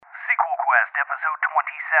Quest Episode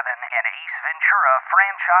 27, an Ace Ventura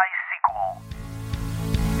franchise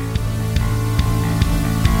sequel.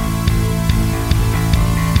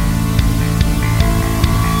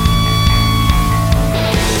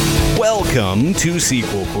 Welcome to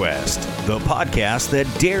Sequel Quest, the podcast that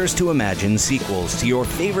dares to imagine sequels to your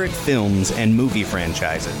favorite films and movie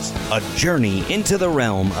franchises. A journey into the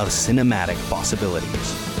realm of cinematic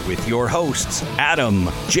possibilities. With your hosts, Adam,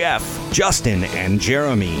 Jeff, Justin, and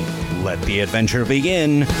Jeremy. Let the adventure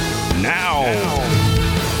begin now.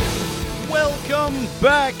 Welcome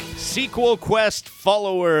back, Sequel Quest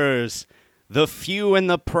followers. The few and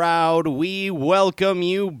the proud, we welcome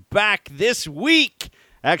you back this week.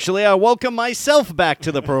 Actually, I welcome myself back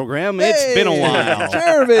to the program. It's been a while.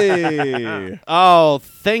 Jeremy! Oh,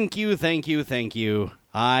 thank you.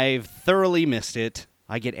 I've thoroughly missed it.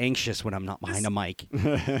 I get anxious when I'm not behind a mic.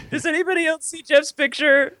 Does anybody else see Jeff's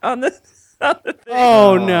picture on the thing?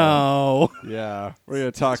 Oh, no. Yeah, we're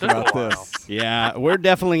going to talk about this. Yeah, we're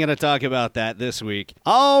definitely going to talk about that this week.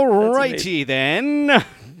 All righty, then.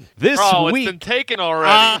 This week... it's been taken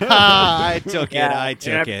already. I took Yeah,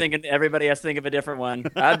 it. everybody has to think of a different one.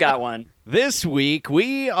 I've got one. This week,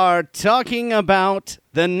 we are talking about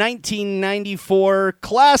the 1994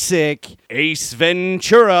 classic Ace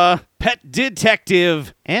Ventura, Pet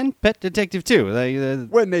Detective, and Pet Detective 2.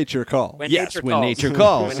 When nature calls. When Yes, nature when calls. nature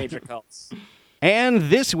calls. When nature calls. And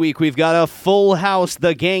this week, we've got a full house.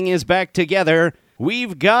 The gang is back together.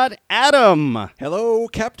 We've got Adam, Hello,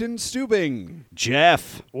 Captain Stubing.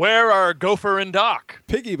 Jeff, Where are Gopher and Doc?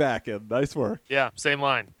 Piggybacking. Nice work. Yeah, same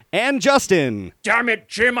line. and Justin. Damn it,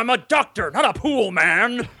 Jim, I'm a doctor, not a pool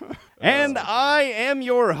man. And I am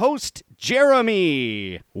your host,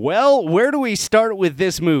 Jeremy. Well, where do we start with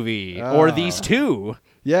this movie? Or these two?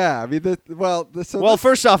 Yeah, I mean,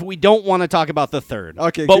 First off, we don't want to talk about the third.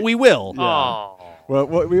 Okay, But good. we will. Yeah. Oh. Well,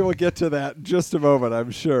 we will get to that in just a moment,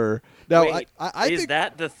 I'm sure. Now, Wait, I is think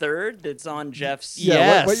that the third that's on Jeff's?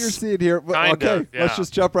 Yeah. what Yes. you're seeing here. Kind okay, of, yeah. let's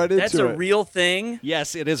just jump right That's into a it. real thing?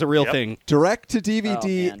 Yes, it is a real Yep. thing. Direct to Oh,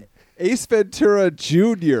 DVD. man. Ace Ventura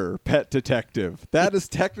Jr. Pet Detective. That is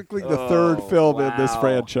technically the third film in this wow.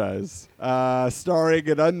 franchise. Starring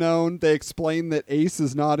an unknown. They explain that Ace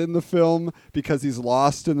is not in the film because he's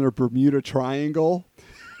lost in the Bermuda Triangle.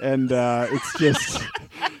 And it's just,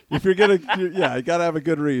 if you're going to, you got to have a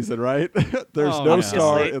good reason, right? There's Oh, no yeah.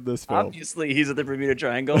 star in this film. Obviously, he's at the Bermuda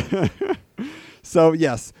Triangle. So,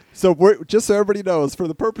 yes. So, we're, just so everybody knows, for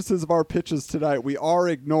the purposes of our pitches tonight, we are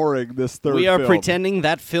ignoring this third We are film. pretending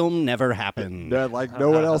that film never happened. Yeah, like no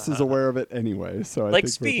one else is aware of it anyway. So I Like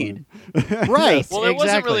think we're Speed. fine. Right. Well, it wasn't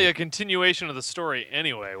exactly. really a continuation of the story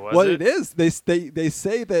anyway, was Well, it? it is. They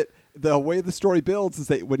say that the way the story builds is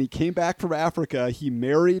that when he came back from Africa, he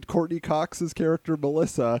married Courtney Cox's character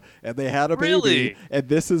Melissa, and they had a baby. Really? And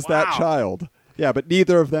this is that Wow. child. Yeah, but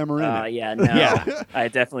neither of them are in it. Yeah, no. Yeah. I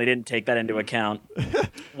definitely didn't take that into account.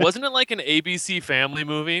 Wasn't it like an ABC Family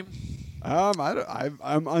movie?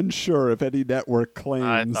 I'm unsure if any network I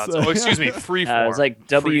claims. thought so. Oh, excuse me, Freeform. It was like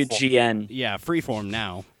Freeform. WGN. Yeah, freeform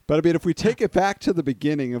now. But I mean, if we take it back to the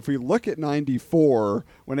beginning, if we look at '94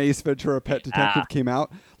 when Ace Ventura: Pet Detective came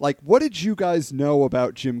out, like, what did you guys know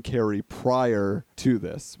about Jim Carrey prior to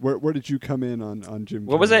this? Where did you come in on Jim?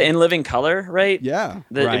 What Carrey? was it? In Living Color, right? Yeah,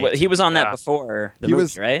 Right. He was on that Yeah. before the he movie,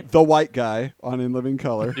 was right? the white guy on In Living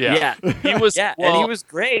Color. Yeah. He was. Yeah, well, and he was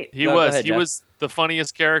great. He Go was. ahead, He Jeff. was the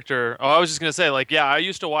funniest character. Oh, I was just gonna say, like, yeah, I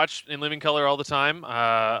used to watch In Living Color all the time,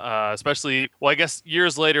 especially, well, I guess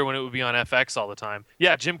years later when it would be on FX all the time.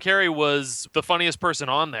 Yeah, Jim Carrey was the funniest person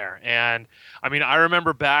on there, and I mean, I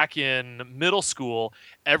remember back in middle school,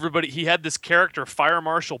 he had this character, Fire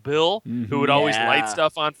Marshal Bill, who would always Yeah. light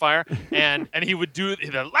stuff on fire, and he would do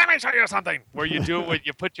the "let me show you something," where you do it when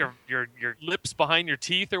you put your lips behind your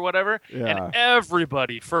teeth or whatever, Yeah. and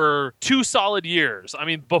everybody for 2 solid years. I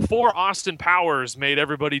mean, before Austin Powers made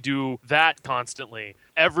everybody do that constantly,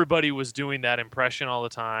 everybody was doing that impression all the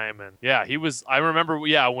time. And yeah, he was. I remember,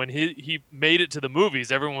 yeah, when he made it to the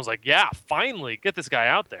movies, everyone was like, "Yeah, finally, get this guy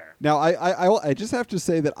out there." Now, I just have to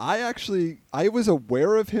say that I was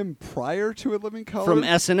aware of him prior to In Living Color. From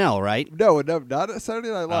SNL, right? No, not at Saturday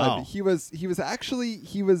Night Live. Oh. He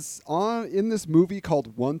was on in this movie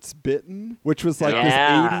called Once Bitten, which was like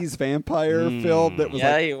Yeah. this '80s vampire film that was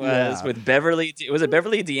Yeah, like, he was yeah. with Beverly. Was it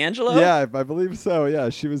Beverly D'Angelo? Yeah, I believe so. Yeah,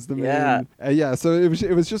 she was the main. Yeah. Yeah, so it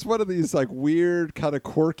it was just one of these like weird kind of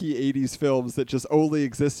quirky 80s films that just only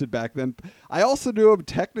existed back then. I also knew him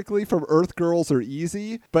technically from Earth Girls Are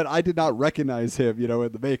Easy, but I did not recognize him, in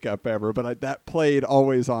the makeup ever. But that played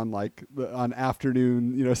always on on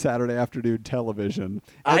afternoon, Saturday afternoon television.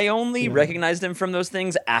 I only recognized him from those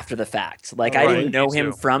things after the fact. Like, I Right, didn't know me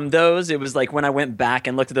him too. from those. It was like when I went back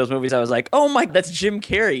and looked at those movies, I was like, oh my, that's Jim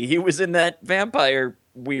Carrey. He was in that vampire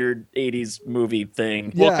weird 80s movie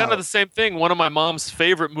thing. Well, Yeah. kind of the same thing. One of my mom's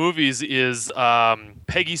favorite movies is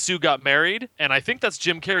Peggy Sue Got Married, and I think that's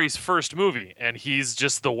Jim Carrey's first movie, and he's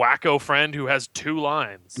just the wacko friend who has 2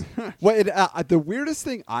 lines. Well, the weirdest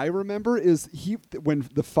thing I remember is when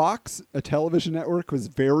the Fox television network was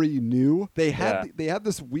very new. They had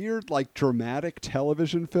this weird like dramatic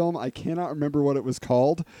television film. I cannot remember what it was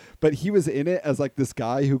called, but he was in it as like this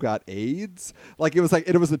guy who got AIDS. Like it was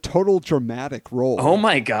a total dramatic role. Oh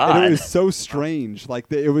my And God. it was so strange.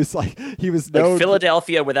 Like it was like he was Like known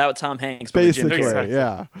Philadelphia without Tom Hanks. But with Jim basically, Carrey.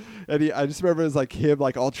 yeah. And I just remember it was like him,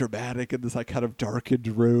 like all dramatic in this like kind of darkened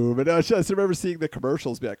room. And I just remember seeing the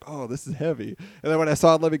commercials, be like, "Oh, this is heavy." And then when I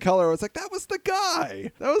saw it in Living Color, I was like, "That was the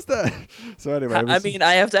guy. That was the." So anyway, it I was- mean,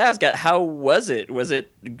 I have to ask, how was it? Was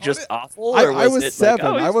it just awful? I Or was it like, 7.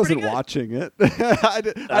 oh, I he's wasn't pretty good? watching it.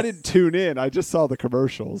 I didn't tune in. I just saw the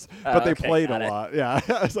commercials, but they okay, played a got it. lot. Yeah,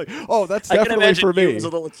 I was like, "Oh, that's I can definitely imagine for you me." as a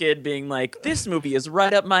little kid being like, "This movie is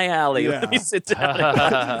right up my alley. Yeah. Let me sit down."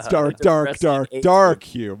 And It's dark, Depressing dark 80s.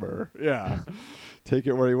 humor. Yeah. Take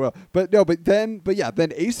it where you will. But then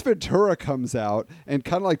Ace Ventura comes out, and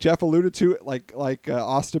kind of like Jeff alluded to, like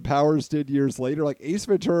Austin Powers did years later, like Ace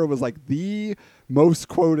Ventura was like the most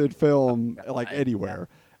quoted film like anywhere.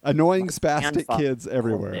 Annoying spastic grandfather kids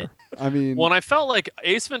everywhere. quoted. I mean, Well, and I felt like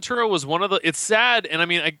Ace Ventura was one of the. It's sad, and I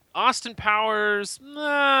mean, Austin Powers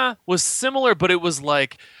was similar, but it was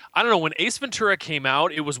like, I don't know. When Ace Ventura came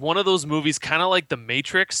out, it was one of those movies, kind of like The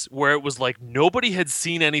Matrix, where it was like nobody had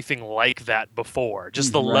seen anything like that before.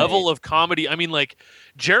 Just the Right. level of comedy. I mean, like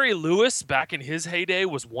Jerry Lewis back in his heyday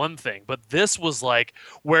was one thing, but this was like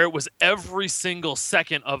where it was every single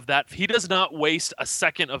second of that. He does not waste a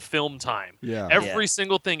second of film time. Yeah. Every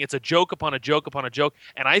single thing, it's a joke upon a joke upon a joke,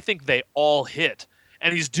 and I think they all hit.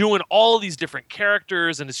 And he's doing all these different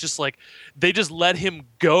characters, and it's just like they just let him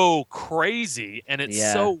go crazy, and it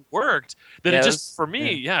Yeah. so worked that Yeah, it it just, was- for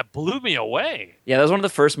me, blew me away. Yeah, that was one of the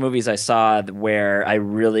first movies I saw where I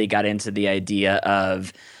really got into the idea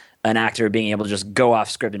of an actor being able to just go off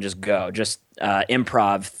script and just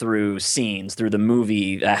improv through scenes, through the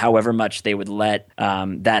movie, however much they would let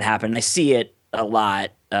that happen. I see it a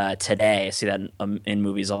lot today. I see that in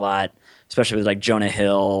movies a lot, especially with like Jonah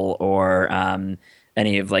Hill or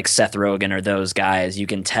any of like Seth Rogen or those guys. You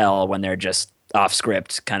can tell when they're just off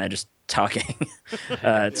script, kind of just talking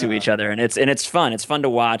to each other, and it's fun. It's fun to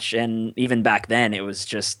watch. And even back then, it was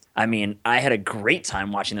just, I mean, I had a great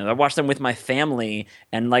time watching them. I watched them with my family,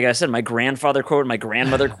 and like I said, my grandfather quoted, my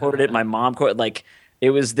grandmother quoted it, my mom quoted. Like,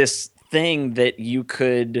 it was this thing that you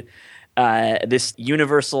could. This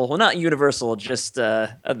universal, well, not universal, just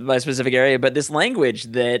my specific area, but this language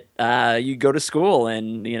that you go to school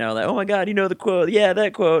and, like, oh my God, you know the quote. Yeah,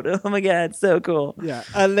 that quote. Oh my God, so cool. yeah,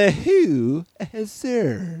 Allahu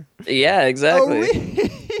sir. Yeah, exactly.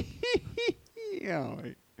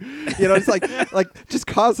 It's like just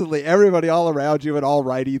constantly everybody all around you and all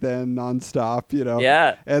righty then nonstop,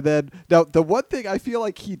 Yeah. And then the one thing I feel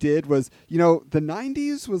like he did was, the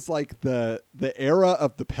 90s was like the era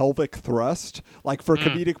of the pelvic thrust, like for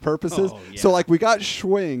comedic purposes. Oh, yeah. So like we got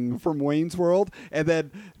Schwing from Wayne's World, and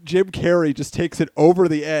then Jim Carrey just takes it over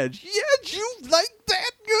the edge. Yeah, you like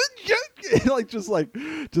that good?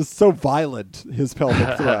 just so violent, his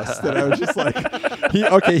pelvic thrust, that I was just like,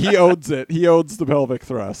 he owns it. He owns the pelvic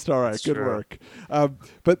thrust. All right, good true. work.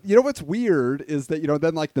 But what's weird is that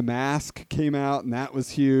then like The Mask came out, and that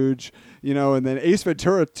was huge. And then Ace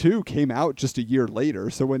Ventura 2 came out just a year later.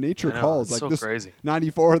 So when Nature I know, Calls, it's like so this crazy.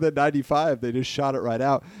 94, then 95, they just shot it right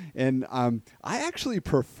out. And I actually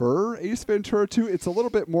prefer Ace Ventura 2. It's a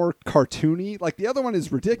little bit more cartoony. Like the other one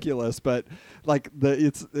is ridiculous, but like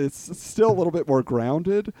it's still a little bit more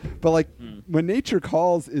grounded. But like when Nature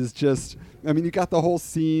Calls is just, I mean, you got the whole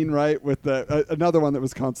scene, right, with the another one that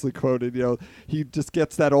was constantly quoted. He just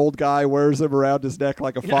gets that old guy, wears him around his neck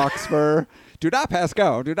like a fox fur. Do not pass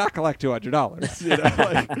go. Do not collect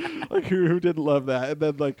 $200. Like who didn't love that? And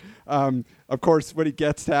then like, of course, when he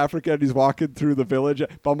gets to Africa and he's walking through the village,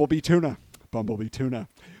 Bumblebee tuna.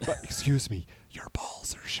 But excuse me, your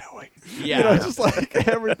balls are showing. Yeah. Just like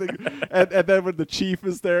everything. And then when the chief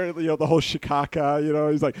is there, the whole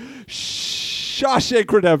Shikaka, he's like,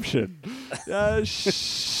 Shawshank Redemption.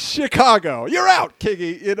 Chicago, you're out,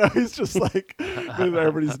 Kingy. You know, he's just like, and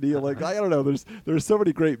everybody's kneeling. I don't know. There's so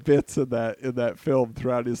many great bits in that film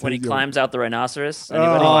throughout his. When he climbs out the rhinoceros. Oh,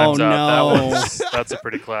 Anybody? Climbs no. out. That's a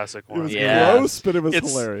pretty classic It one. was Yeah. gross, but it was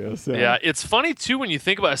It's- hilarious. Yeah, it's funny too when you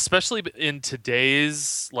think about, especially in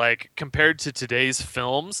today's, like compared to today's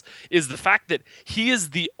films, is the fact that he is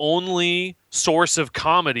the only source of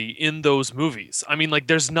comedy in those movies. I mean, like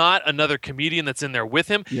there's not another comedian that's in there with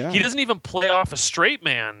him. Yeah. He doesn't even play off a straight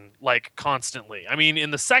man like constantly. I mean,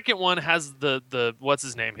 in the second one has the what's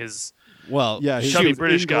his name? His Well, Yeah, he's chubby his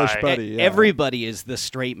British English guy. buddy. Yeah. everybody is the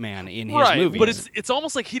straight man in his right, movies. but it's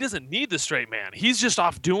almost like he doesn't need the straight man. He's just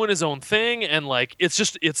off doing his own thing, and like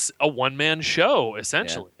it's a one man show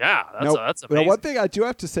essentially. Yeah, that's Now, amazing. one thing I do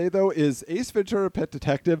have to say though is Ace Ventura: Pet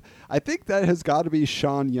Detective. I think that has got to be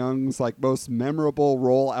Sean Young's like most memorable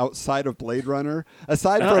role outside of Blade Runner,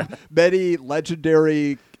 aside from many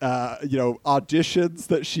legendary. Auditions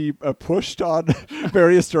that she pushed on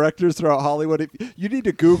various directors throughout Hollywood. You need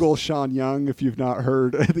to Google Sean Young if you've not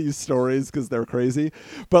heard these stories because they're crazy.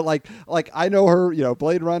 But like I know her,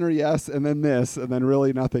 Blade Runner, yes, and then this, and then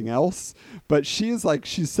really nothing else. But she's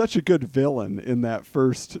such a good villain in that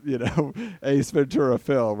first, Ace Ventura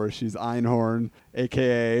film where she's Einhorn,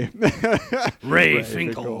 aka Ray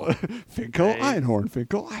Finkel. Finkel, Einhorn.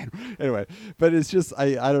 Anyway, but it's just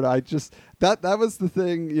I don't know. I just that was the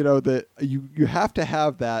thing, that you have to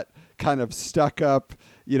have that kind of stuck up,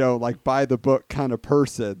 like by the book kind of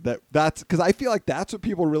person. That's because I feel like that's what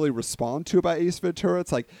people really respond to about Ace Ventura.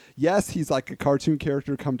 It's like, yes, he's like a cartoon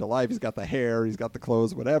character come to life. He's got the hair, he's got the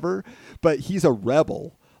clothes, whatever. But he's a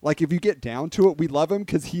rebel. Like, if you get down to it, we love him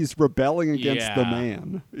because he's rebelling against the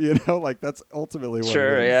man. Like that's ultimately what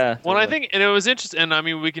Sure, it is. yeah. Well, I think, and it was interesting, and I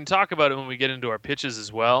mean, we can talk about it when we get into our pitches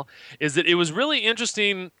as well, is that it was really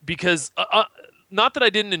interesting because, not that I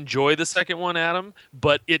didn't enjoy the second one, Adam,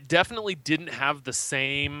 but it definitely didn't have the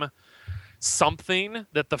same something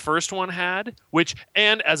that the first one had,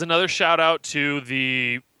 and as another shout out to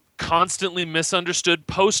the constantly misunderstood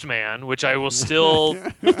Postman, which I will still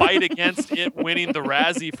fight against it winning the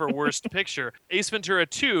Razzie for Worst Picture. Ace Ventura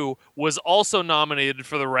 2 was also nominated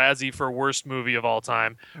for the Razzie for Worst Movie of all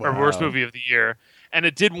time, or Worst Movie of the Year. And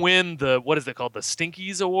it did win the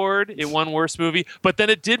Stinkies Award. It won Worst Movie, but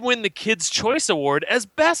then it did win the Kids' Choice Award as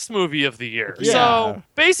Best Movie of the Year. Yeah. So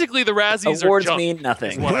basically the Razzies Awards are junk, mean is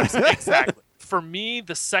nothing. what I'm saying. Exactly. For me,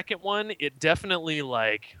 the second one, it definitely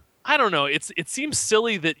I don't know. It seems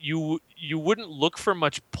silly that you wouldn't look for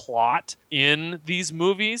much plot in these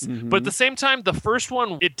movies, but at the same time, the first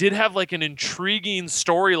one, it did have like an intriguing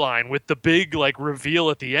storyline with the big like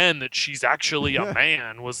reveal at the end that she's actually a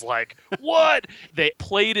man. Was like, what? They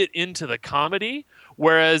played it into the comedy.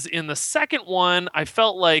 Whereas in the second one, I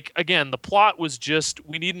felt like, again, the plot was just,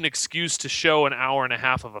 we need an excuse to show an hour and a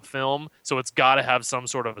half of a film, so it's got to have some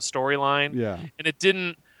sort of a storyline. Yeah. And it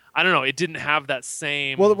didn't. I don't know. It didn't have that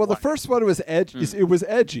same. Well, the first one was it was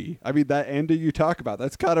edgy. I mean, that ending you talk about,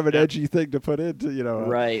 that's kind of an edgy thing to put into,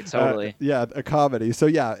 Right, totally. a comedy. So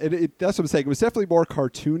yeah, that's what I'm saying. It was definitely more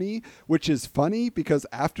cartoony, which is funny because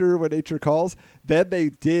after When Nature Calls, then they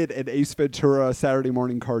did an Ace Ventura Saturday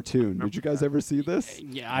morning cartoon. Did you guys ever see this?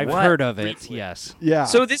 Yeah, I've What? heard of it. Yes. Yeah.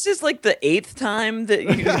 So this is like the 8th time that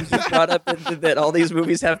you brought up that all these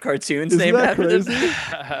movies have cartoons Isn't named that after them.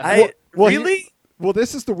 crazy? Well, Really? Well,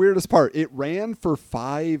 this is the weirdest part. It ran for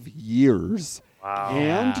 5 years. Wow.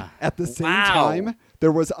 And Yeah. at the same Wow. time,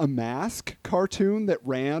 there was a Mask cartoon that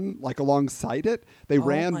ran like alongside it. They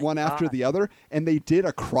ran my one after God. the other, and they did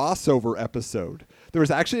a crossover episode. There was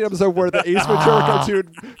actually an episode where the Ace Ventura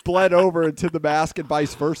cartoon bled over into the Mask and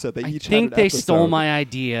vice versa. They I each think had an they stole episode. my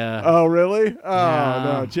idea. Oh, really? Oh, Yeah.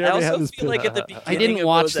 no. I Jeremy had also this feel like at the pitch. beginning didn't of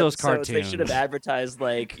watch those those episodes, they should have cartoons. advertised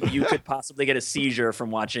like you could possibly get a seizure from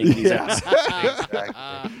watching these episodes.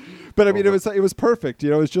 But I mean, it was perfect.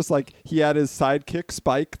 It was just like he had his sidekick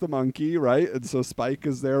Spike the monkey, right? And so Spike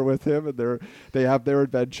is there with him, and they have their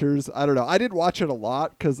adventures. I don't know. I didn't watch it a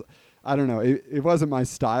lot because I don't know. It wasn't my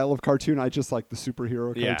style of cartoon. I just like the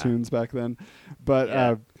superhero Yeah. cartoons back then. But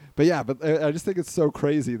Yeah. but I just think it's so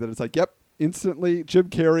crazy that it's like, yep, instantly Jim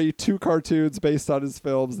Carrey, 2 cartoons based on his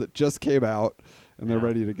films that just came out, and they're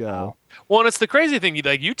ready to go. Well, and it's the crazy thing,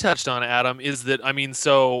 like you touched on, Adam, is that, I mean,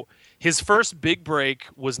 so his first big break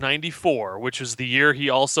was 94, which was the year he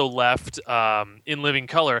also left In Living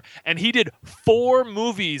Color. And he did 4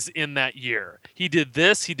 movies in that year. He did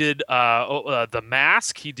this. He did The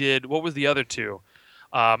Mask. He did, what was the other 2?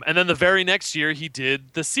 And then the very next year, he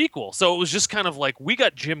did the sequel. So it was just kind of like, we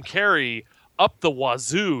got Jim Carrey up the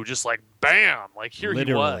wazoo, just like bam, like here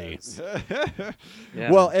Literally. he was. Yeah.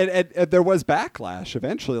 Well, and there was backlash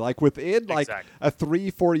eventually. Like within Exactly. a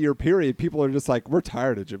 3-4 year period, people are just like, we're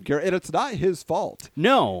tired of Jim Carrey. And it's not his fault.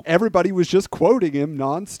 No. Everybody was just quoting him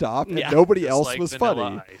nonstop, and nobody Just else like was Vanilla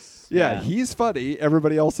funny. Ice. Yeah, he's funny.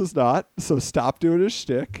 Everybody else is not. So stop doing his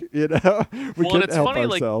shtick. You know, we Well, and couldn't it's help funny,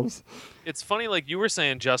 like, ourselves. It's funny, like you were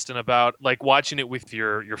saying, Justin, about like watching it with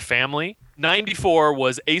your family. 94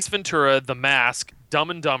 was Ace Ventura, The Mask, Dumb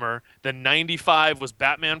and Dumber. Then 95 was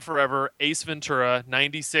Batman Forever, Ace Ventura.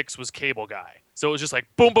 96 was Cable Guy. So it was just like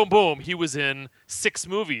boom, boom, boom. He was in 6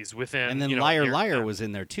 movies within. And then you know, Liar a year. Liar was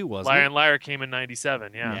in there too, wasn't Liar it? and Liar came in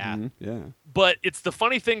 97. Yeah. Yeah. Yeah. But it's the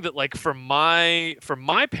funny thing that like for my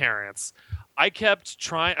parents, I kept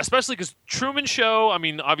trying, especially because Truman Show, I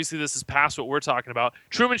mean, obviously this is past what we're talking about.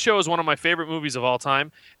 Truman Show is one of my favorite movies of all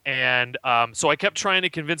time. And so I kept trying to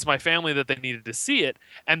convince my family that they needed to see it.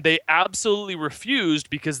 And they absolutely refused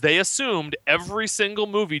because they assumed every single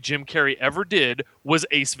movie Jim Carrey ever did was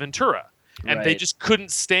Ace Ventura. And they Right. just couldn't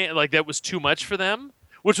stand, like that was too much for them.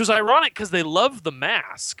 Which was ironic because they love The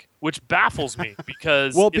Mask, which baffles me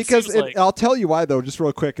because I'll tell you why though, just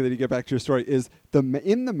real quick, and then you get back to your story. Is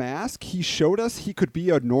in The Mask, he showed us he could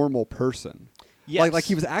be a normal person. Yes. Like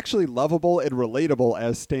he was actually lovable and relatable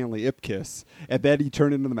as Stanley Ipkiss, and then he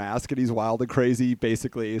turned into The Mask, and he's wild and crazy,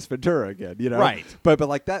 basically Ace Ventura again. You know, Right. But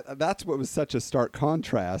like that's what was such a stark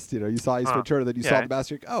contrast. You know, you saw Ace Ventura, then you saw The Mask.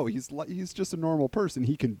 You're like, oh, he's just a normal person.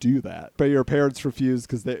 He can do that. But your parents refused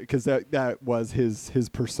because that was his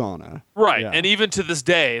persona. right. Yeah. And even to this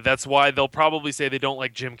day, that's why they'll probably say they don't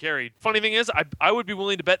like Jim Carrey. Funny thing is, I would be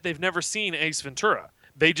willing to bet they've never seen Ace Ventura.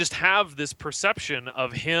 They just have this perception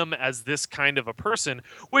of him as this kind of a person,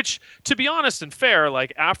 which, to be honest and fair,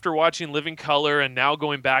 like after watching Living Color and now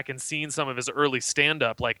going back and seeing some of his early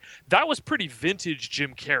stand-up, like that was pretty vintage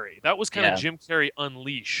Jim Carrey. That was kind of Jim Carrey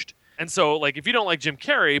unleashed. And so, like, if you don't like Jim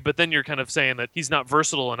Carrey, but then you're kind of saying that he's not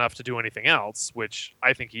versatile enough to do anything else, which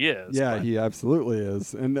I think he is. Yeah, but- he absolutely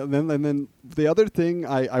is. And then the other thing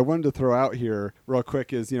I wanted to throw out here real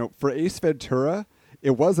quick is, you know, for Ace Ventura,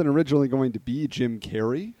 it wasn't originally going to be Jim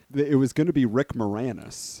Carrey. It was going to be Rick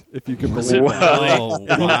Moranis, if you can believe it. Oh,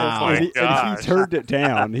 wow. And he gosh. turned it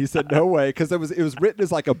down. He said, no way, because it was written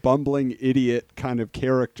as like a bumbling idiot kind of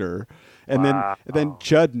character. And then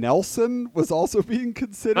Judd Nelson was also being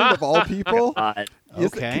considered, of all people. Okay.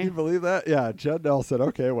 Can you believe that? Yeah, Judd Nelson.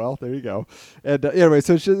 Okay, well, there you go. And anyway,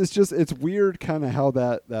 so it's weird kind of how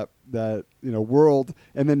that world.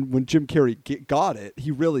 And then when Jim Carrey got it,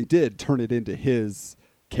 he really did turn it into his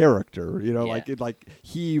character. You know, like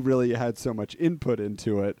he really had so much input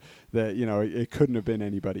into it that, you know, it couldn't have been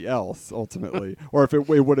anybody else ultimately, or if it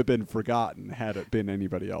would have been forgotten had it been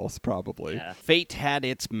anybody else, probably. Yeah. Fate had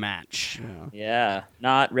its match. Yeah,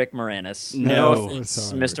 not Rick Moranis. No. offense,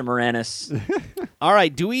 Sorry. Mr. Moranis. All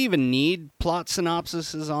right, do we even need plot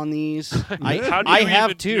synopsises on these? How do you I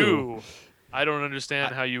have even two. do- I don't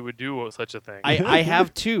understand how you would do such a thing. I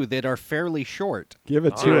have two that are fairly short. Give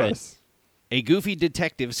it All to right. us. A goofy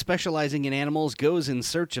detective specializing in animals goes in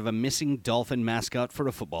search of a missing dolphin mascot for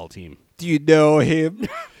a football team. Do you know him?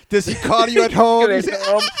 Does he call you at home? You say,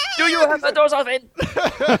 Do you have the doors open?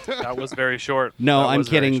 That was very short. No, That I'm was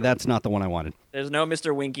very kidding. short. That's not the one I wanted. There's no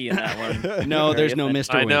Mr. Winky in that one. No, there's no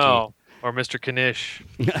Mr. I Winky. know. Or Mr. Knish.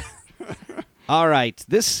 All right,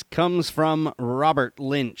 this comes from Robert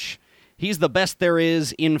Lynch. He's the best there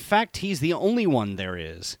is. In fact, he's the only one there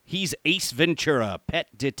is. He's Ace Ventura,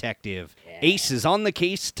 pet detective. Ace is on the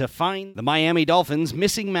case to find the Miami Dolphins'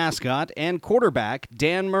 missing mascot and quarterback,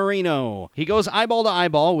 Dan Marino. He goes eyeball to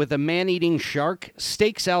eyeball with a man-eating shark,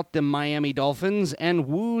 stakes out the Miami Dolphins, and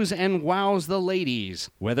woos and wows the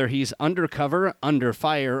ladies. Whether he's undercover, under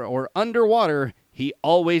fire, or underwater, he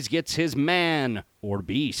always gets his man or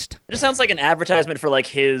beast. It just sounds like an advertisement for like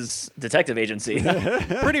his detective agency.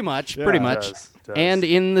 Pretty much. It does. And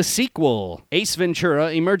in the sequel, Ace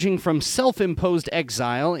Ventura, emerging from self-imposed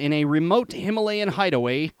exile in a remote Himalayan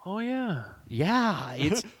hideaway. Oh, yeah. Yeah,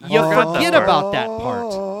 it's you forget about that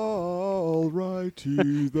part. All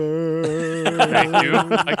righty there. Thank you.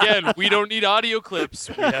 Again, we don't need audio clips.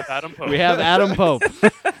 We have Adam Pope. We have Adam Pope.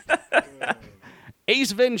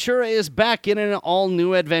 Ace Ventura is back in an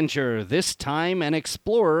all-new adventure. This time, an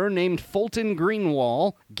explorer named Fulton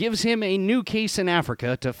Greenwall gives him a new case in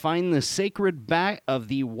Africa to find the sacred bat of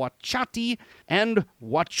the Wachati and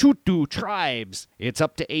Wachutu tribes. It's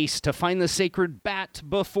up to Ace to find the sacred bat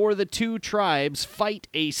before the two tribes fight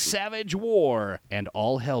a savage war, and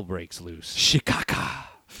all hell breaks loose. Shikaka.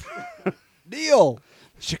 Neil.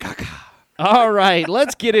 Shikaka. All right,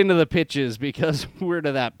 let's get into the pitches because we're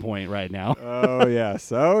to that point right now. Oh,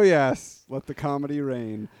 yes. Oh, yes. Let the comedy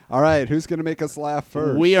reign. All right, who's going to make us laugh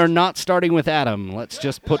first? We are not starting with Adam. Let's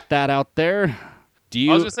just put that out there. Do I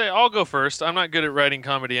you? was gonna say I'll go first. I'm not good at writing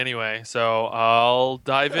comedy anyway, so I'll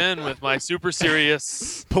dive in with my super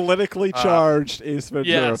serious. Politically charged Ace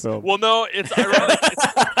Ventura Yes. film. Well, no, it's ironic.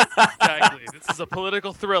 Exactly. This is a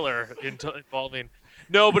political thriller involving.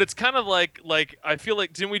 No, but it's kind of like I feel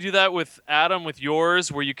like didn't we do that with Adam with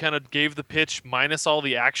yours, where you kind of gave the pitch minus all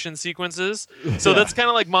the action sequences? So that's kind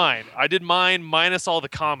of like mine. I did mine minus all the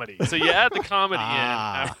comedy. So you add the comedy in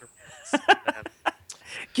after.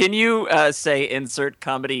 Can you say insert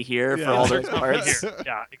comedy here for all those parts?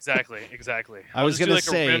 Yeah, exactly. I was going gonna to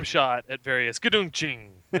say- a rim shot at various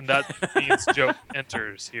gadung-ching, and that means joke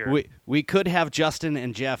enters here. We could have Justin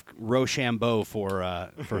and Jeff Rochambeau for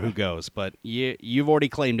Who Goes, but you've already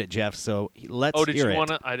claimed it, Jeff. So let's Oh, did hear you it.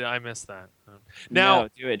 want to? I missed that. Now, No,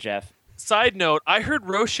 do it, Jeff. side note, I heard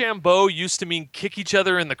Rochambeau used to mean kick each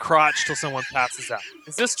other in the crotch till someone passes out.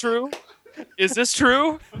 Is this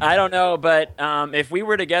true? I don't know, but if we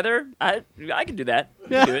were together, I could do that.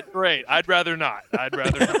 Yeah. Do it. Great. I'd rather not.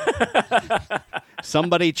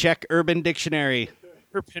 Somebody check Urban Dictionary.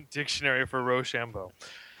 Urban Dictionary for Rochambeau.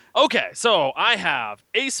 Okay, so I have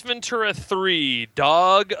Ace Ventura 3,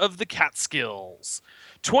 Dog of the Catskills.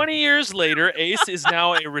 20 years later, Ace is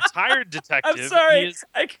now a retired detective. I'm sorry, He is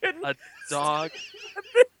I couldn't. a dog.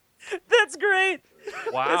 That's great.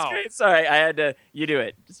 Wow. That's great. Sorry, I had to. You do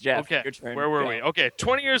it, Jeff. Okay, Your turn. where were we? Okay,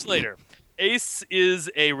 20 years later, Ace is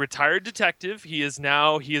a retired detective. He has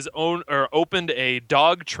opened a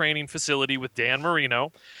dog training facility with Dan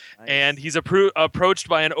Marino, and he's approached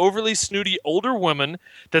by an overly snooty older woman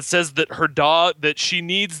that says that her dog she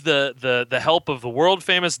needs the help of the world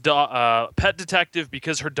famous pet detective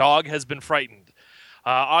because her dog has been frightened.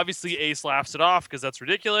 Obviously, Ace laughs it off because that's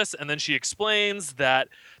ridiculous, and then she explains that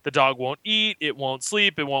the dog won't eat, it won't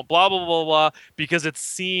sleep, it won't blah, blah, blah, blah, because it's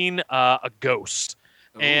seen a ghost.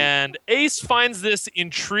 Ooh. And Ace finds this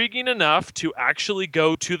intriguing enough to actually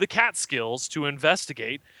go to the Catskills to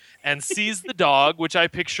investigate and sees the dog, which I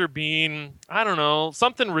picture being, I don't know,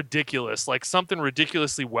 something ridiculous, like something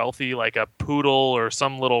ridiculously wealthy, like a poodle or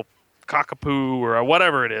some little cockapoo or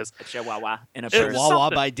whatever it is. A chihuahua in a It's purse. Chihuahua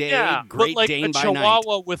by day, yeah, Great but like Dane a by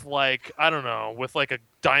chihuahua night. with like, I don't know, with like a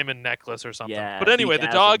diamond necklace or something. Yeah, but anyway, the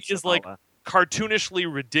dog is like chihuahua.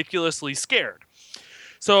 cartoonishly, ridiculously scared.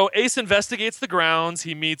 So Ace investigates the grounds.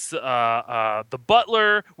 He meets the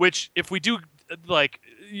butler, which if we do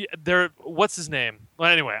what's his name? Well,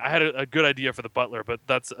 anyway, I had a good idea for the butler, but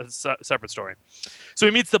that's a separate story. So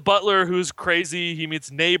he meets the butler, who's crazy. He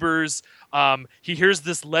meets neighbors. He hears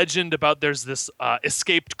this legend about there's this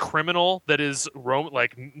escaped criminal that is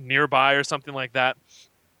nearby or something like that.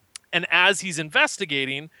 And as he's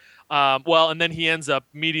investigating, and then he ends up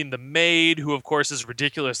meeting the maid, who of course is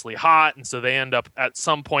ridiculously hot, and so they end up at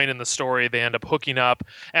some point in the story they end up hooking up.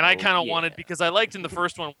 And I kind of wanted, because I liked in the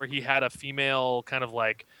first one where he had a female kind of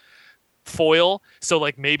like foil, so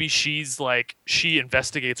like maybe she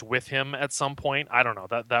investigates with him at some point. I don't know,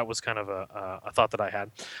 that was kind of a thought that I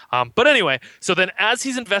had. But anyway, so then as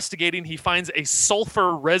he's investigating, he finds a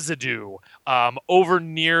sulfur residue over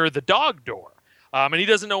near the dog door. And he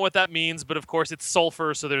doesn't know what that means, but of course it's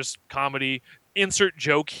sulfur, so there's comedy. Insert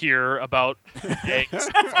joke here about eggs.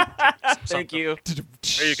 Thank you.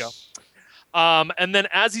 There you go. And then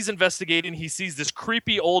as he's investigating, he sees this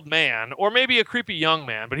creepy old man, or maybe a creepy young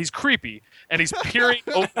man, but he's creepy, and he's peering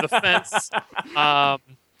over the fence.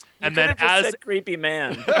 And then as said creepy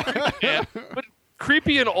man. yeah, but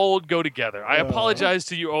creepy and old go together. I apologize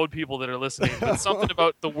to you old people that are listening, but something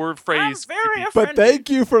about the word phrase. I'm very creepy. But thank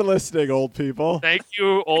you for listening, old people. Thank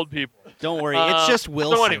you, old people. Don't worry, it's just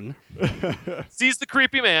Wilson. Sees the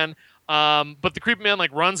creepy man, but the creepy man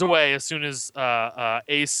runs away as soon as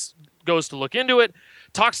Ace goes to look into it.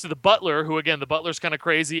 Talks to the butler, who again, the butler's kind of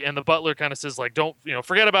crazy, and the butler kind of says don't,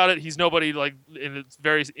 forget about it. He's nobody, and it's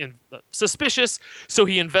very suspicious. So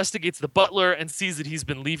he investigates the butler and sees that he's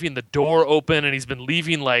been leaving the door open, and he's been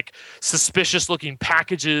leaving suspicious looking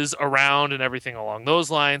packages around and everything along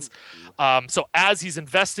those lines. So as he's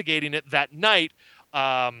investigating it that night,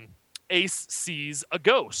 Ace sees a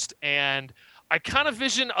ghost, and I kind of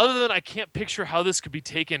vision, other than I can't picture how this could be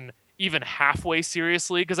taken even halfway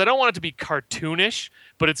seriously, because I don't want it to be cartoonish,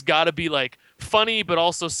 but it's got to be funny, but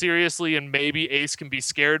also seriously, and maybe Ace can be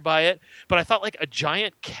scared by it. But I thought a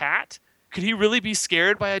giant cat. Could he really be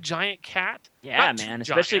scared by a giant cat? Yeah, Not man. too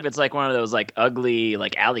Especially if giant. it's one of those ally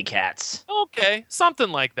alley cats. Okay, something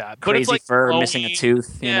like that. But Crazy it's fur, glowing. missing a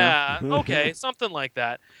tooth. Yeah, okay, something like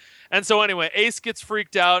that. And so anyway, Ace gets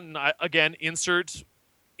freaked out, and again, insert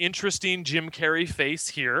interesting Jim Carrey face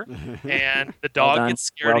here, and the dog gets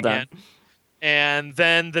scared again. And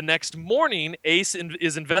then the next morning, Ace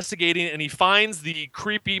is investigating, and he finds the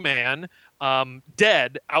creepy man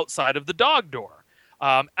dead outside of the dog door.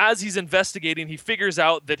 As he's investigating, he figures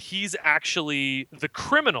out that he's actually the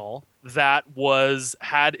criminal that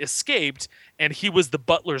had escaped, and he was the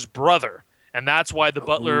butler's brother. And that's why the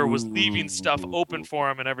butler was leaving stuff open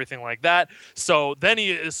for him and everything like that. So then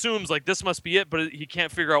he assumes like this must be it, but he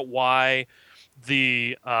can't figure out why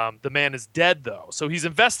the man is dead though. So he's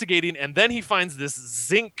investigating, and then he finds this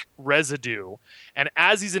zinc residue. And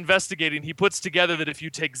as he's investigating, he puts together that if you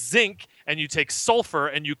take zinc and you take sulfur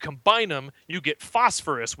and you combine them, you get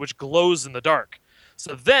phosphorus, which glows in the dark.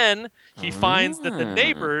 So then he finds that the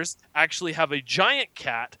neighbors actually have a giant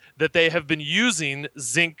cat that they have been using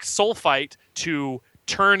zinc sulfite to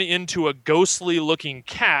turn into a ghostly looking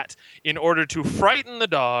cat in order to frighten the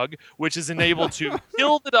dog, which is enabled to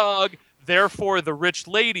kill the dog. Therefore, the rich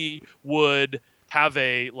lady would have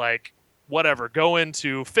go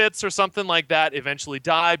into fits or something like that, eventually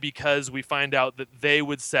die, because we find out that they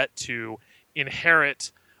would set to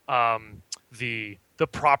inherit the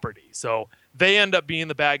property. So they end up being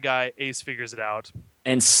the bad guy. Ace figures it out.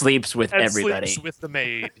 And sleeps with everybody. Sleeps with the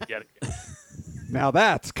maid yet again. Now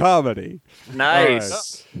that's comedy.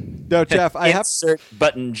 Nice. All right. No, Jeff, I have insert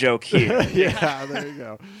button joke here. yeah, there you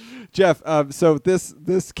go. Jeff, so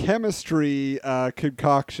this chemistry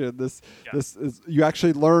concoction, this is, you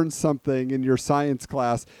actually learned something in your science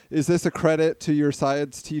class. Is this a credit to your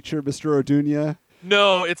science teacher, Mr. Odunia?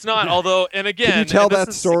 No, it's not. Although, and again, can you tell and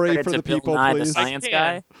that story for the Bill people, Nye, please? the science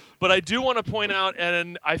guy? But I do want to point out,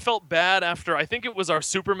 and I felt bad after, I think it was our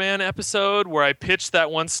Superman episode where I pitched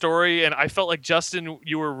that one story, and I felt like, Justin,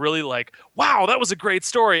 you were really like, wow, that was a great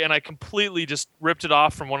story, and I completely just ripped it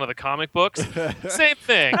off from one of the comic books. Same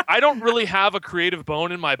thing. I don't really have a creative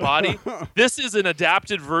bone in my body. This is an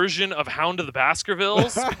adapted version of Hound of the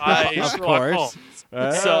Baskervilles by Sherlock Holmes.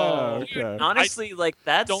 So, okay. Honestly,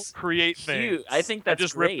 that's don't create things. huge. I think that's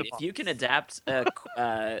just great. ripped them If you can adapt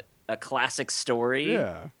a classic story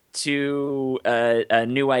Yeah. to a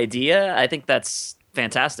new idea, I think that's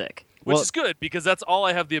fantastic. Which is good, because that's all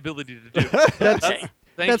I have the ability to do. That's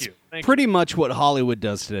Thank you. pretty much what Hollywood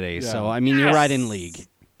does today. So, I mean, you're right in league.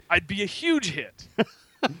 I'd be a huge hit.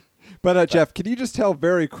 But Jeff, can you just tell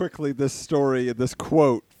very quickly this story, this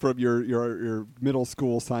quote from your middle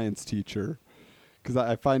school science teacher? Because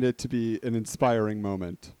I find it to be an inspiring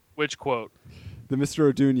moment. Which quote? The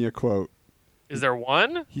Mr. Odunia quote. Is there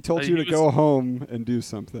one? He told you to go home and do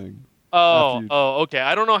something. Okay.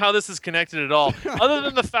 I don't know how this is connected at all, other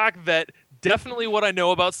than the fact that definitely what I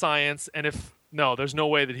know about science, and there's no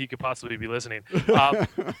way that he could possibly be listening.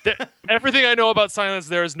 Everything I know about science,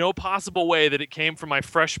 there is no possible way that it came from my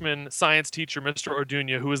freshman science teacher, Mr.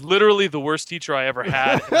 Odunia, who is literally the worst teacher I ever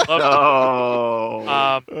had. And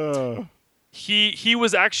I loved him. He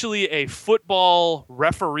was actually a football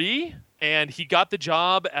referee, and he got the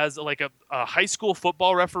job as a high school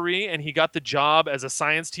football referee, and he got the job as a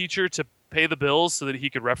science teacher to pay the bills so that he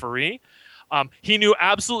could referee. He knew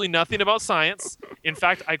absolutely nothing about science. In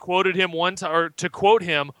fact, I quoted him to quote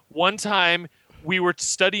him, one time we were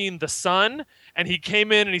studying the sun, and he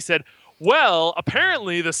came in and he said, well,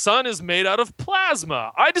 apparently the sun is made out of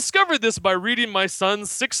plasma. I discovered this by reading my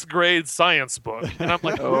son's 6th grade science book. And I'm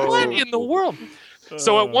like, what in the world?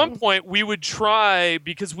 So at one point we would try,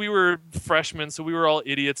 because we were freshmen, so we were all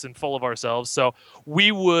idiots and full of ourselves. So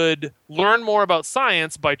we would learn more about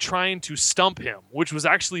science by trying to stump him, which was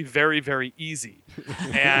actually very, very easy.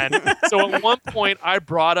 And so at one point I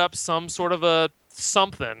brought up some sort of a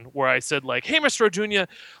something where I said hey, Mr. Odunia,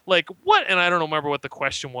 what? And I don't remember what the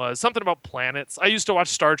question was. Something about planets. I used to watch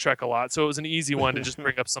Star Trek a lot, so it was an easy one to just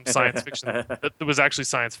bring up some science fiction that was actually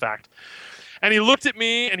science fact. And he looked at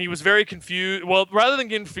me and he was very confused. Well, rather than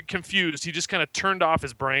getting confused, he just kind of turned off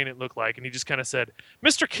his brain, it looked like, and he just kind of said,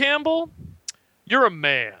 Mr. Campbell, you're a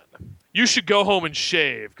man. You should go home and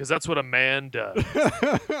shave, because that's what a man does.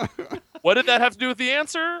 What did that have to do with the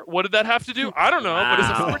answer? What did that have to do? I don't know. Wow. But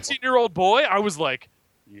as a 14-year-old boy, I was like,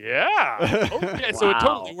 yeah. Okay, so it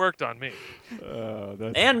totally worked on me.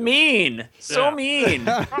 And mean. So mean.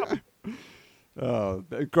 Oh,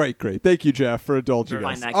 great. Thank you, Jeff, for indulging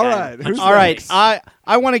us. All right. Who's All right. next?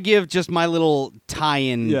 I want to give just my little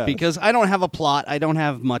tie-in Yes. because I don't have a plot. I don't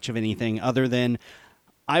have much of anything other than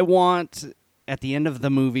I want, at the end of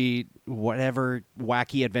the movie, whatever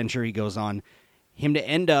wacky adventure he goes on, him to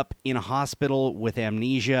end up in a hospital with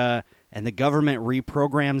amnesia, and the government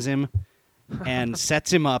reprograms him and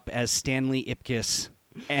sets him up as Stanley Ipkiss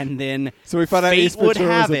And then So we found out fate Ace would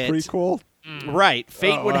Ventura have was a it. prequel. Right.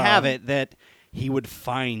 Fate Oh, would wow. have it that he would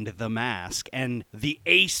find the mask and the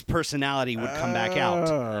Ace personality would come back out.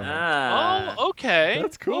 Ah, Oh, okay.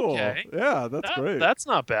 that's cool. Okay. Yeah, that's great. That's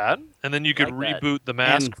not bad. And then you could Like that. reboot the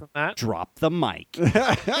mask And from that. Drop the mic.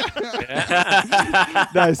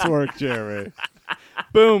 Nice work, Jeremy.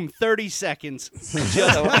 Boom, 30 seconds.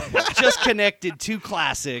 Just connected two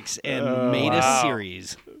classics and made a wow.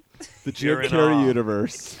 series. The You're Jim in Carrey awe.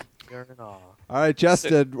 universe. You're in awe. All right,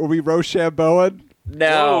 Justin, were we Rochambeauing?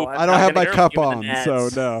 No, Whoa, I'm I don't not have gonna my cup give it on, an so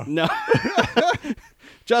S. no. No.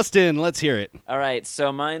 Justin, let's hear it. All right,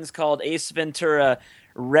 so mine's called Ace Ventura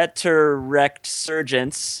Resurrect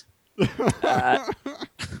Surgence.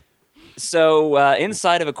 So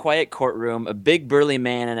inside of a quiet courtroom, a big burly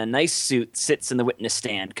man in a nice suit sits in the witness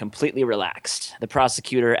stand, completely relaxed. The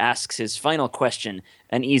prosecutor asks his final question,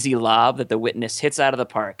 an easy lob that the witness hits out of the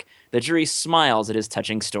park. The jury smiles at his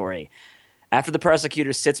touching story. After the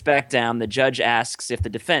prosecutor sits back down, the judge asks if the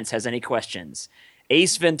defense has any questions.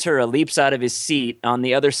 Ace Ventura leaps out of his seat on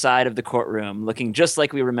the other side of the courtroom, looking just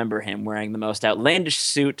like we remember him, wearing the most outlandish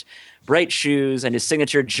suit, bright shoes, and his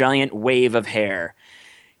signature giant wave of hair.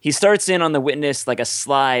 He starts in on the witness like a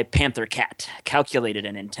sly panther cat, calculated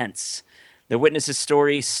and intense. The witness's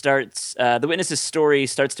story starts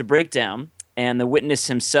to break down, and the witness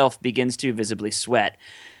himself begins to visibly sweat.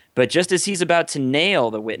 But just as he's about to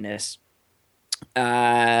nail the witness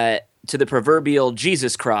to the proverbial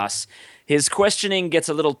Jesus cross, his questioning gets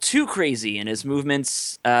a little too crazy, and his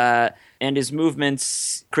movements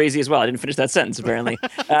crazy as well. I didn't finish that sentence, apparently.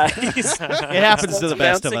 It happens to the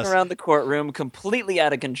best of us. Bouncing around the courtroom, completely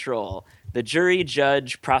out of control. The jury,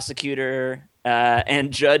 judge, prosecutor,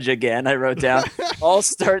 and judge again, I wrote down, all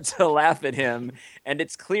start to laugh at him, and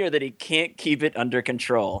it's clear that he can't keep it under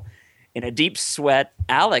control. In a deep sweat,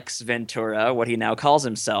 Alex Ventura, what he now calls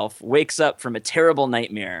himself, wakes up from a terrible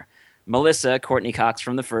nightmare. Melissa, Courtney Cox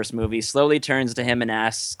from the first movie, slowly turns to him and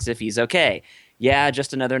asks if he's okay. Yeah,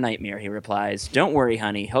 just another nightmare, he replies. Don't worry,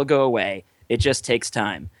 honey, he'll go away. It just takes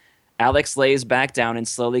time. Alex lays back down and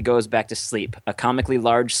slowly goes back to sleep, a comically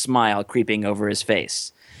large smile creeping over his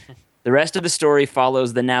face. The rest of the story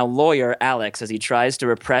follows the now lawyer Alex as he tries to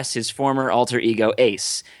repress his former alter ego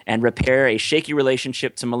Ace and repair a shaky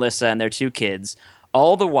relationship to Melissa and their two kids,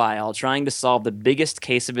 all the while trying to solve the biggest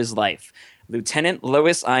case of his life. Lieutenant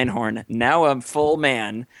Lois Einhorn, now a full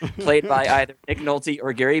man, played by either Nick Nolte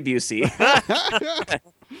or Gary Busey,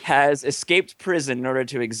 has escaped prison in order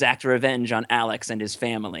to exact revenge on Alex and his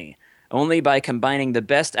family. Only by combining the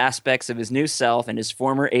best aspects of his new self and his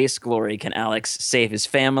former ace glory can Alex save his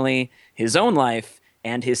family, his own life,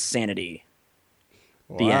 and his sanity.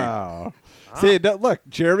 The end. Wow. See, no, look,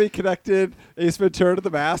 Jeremy connected Ace Ventura to the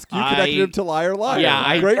mask. You connected him to Liar Liar. Yeah,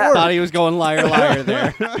 I Great work. thought he was going liar, liar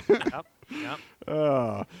there. Yep.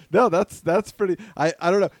 No, that's pretty. I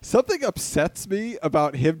don't know. Something upsets me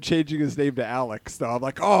about him changing his name to Alex. Though I'm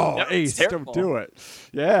like, oh, Yep, Ace, terrible. don't do it.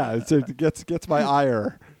 Yeah, it gets my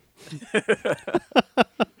ire.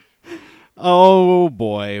 Oh,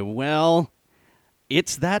 boy. Well,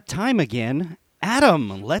 it's that time again.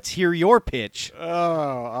 Adam, let's hear your pitch. Oh,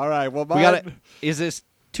 all right. Well, mine, We got it. Is this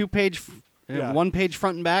 2-page, Yeah. 1-page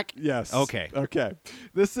front and back? Yes. Okay. Okay.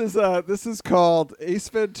 This is called Ace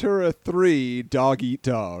Ventura 3: Dog Eat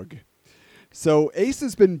Dog. So Ace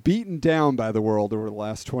has been beaten down by the world over the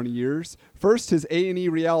last 20 years. First, his A&E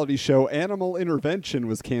reality show Animal Intervention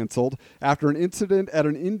was canceled after an incident at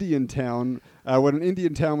an Indian town when an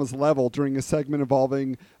Indian town was leveled during a segment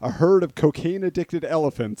involving a herd of cocaine-addicted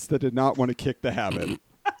elephants that did not want to kick the habit.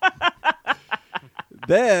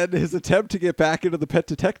 Then, his attempt to get back into the pet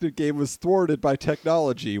detective game was thwarted by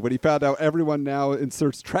technology when he found out everyone now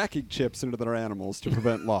inserts tracking chips into their animals to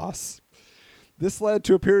prevent loss. This led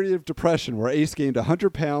to a period of depression where Ace gained 100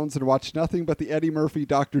 pounds and watched nothing but the Eddie Murphy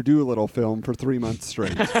Dr. Dolittle film for 3 months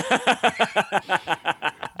straight.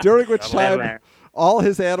 During which time, all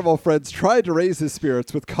his animal friends tried to raise his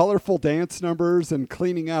spirits with colorful dance numbers and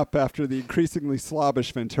cleaning up after the increasingly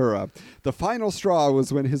slobbish Ventura. The final straw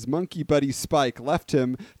was when his monkey buddy Spike left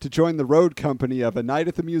him to join the road company of A Night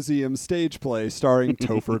at the Museum stage play starring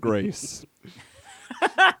Topher Grace.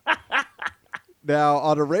 Now,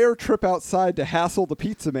 on a rare trip outside to hassle the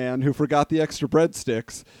pizza man who forgot the extra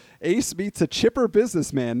breadsticks, Ace meets a chipper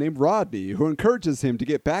businessman named Rodney who encourages him to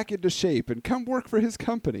get back into shape and come work for his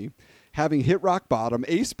company. Having hit rock bottom,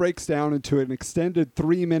 Ace breaks down into an extended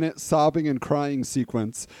 3-minute sobbing and crying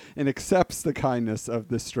sequence and accepts the kindness of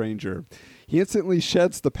this stranger. He instantly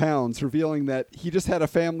sheds the pounds, revealing that he just had a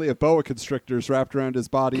family of boa constrictors wrapped around his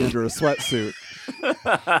body under a sweatsuit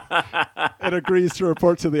and agrees to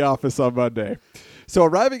report to the office on Monday. So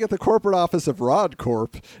arriving at the corporate office of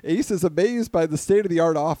RodCorp, Ace is amazed by the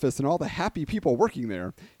state-of-the-art office and all the happy people working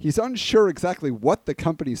there. He's unsure exactly what the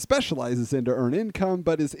company specializes in to earn income,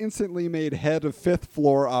 but is instantly made head of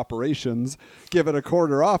fifth-floor operations, given a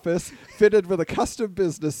corner office, fitted with a custom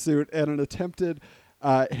business suit and an attempted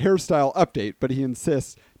hairstyle update, but he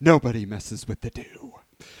insists nobody messes with the do.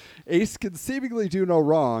 Ace can seemingly do no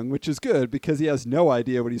wrong, which is good because he has no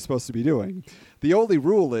idea what he's supposed to be doing. The only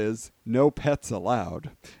rule is no pets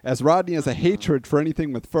allowed, as Rodney has a hatred for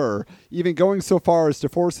anything with fur, even going so far as to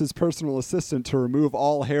force his personal assistant to remove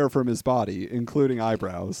all hair from his body, including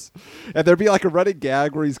eyebrows. And there'd be like a running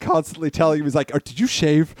gag where he's constantly telling him, he's like, oh, did you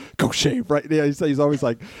shave? Go shave, right? Yeah, he's always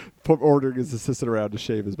like ordering his assistant around to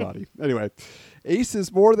shave his body. Anyway, Ace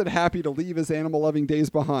is more than happy to leave his animal-loving days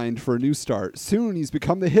behind for a new start. Soon he's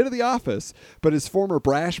become the hit of the office, but his former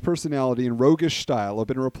brash personality and roguish style have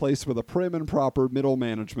been replaced with a prim and proper middle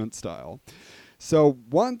management style. So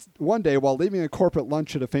one day, while leaving a corporate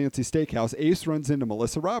lunch at a fancy steakhouse, Ace runs into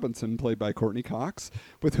Melissa Robinson, played by Courtney Cox,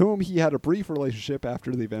 with whom he had a brief relationship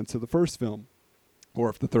after the events of the first film. Or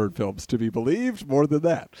if the third film's to be believed, more than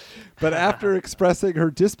that. But after expressing her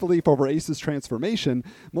disbelief over Ace's transformation,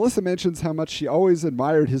 Melissa mentions how much she always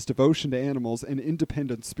admired his devotion to animals and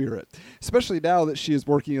independent spirit, especially now that she is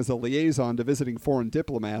working as a liaison to visiting foreign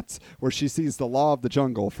diplomats, where she sees the law of the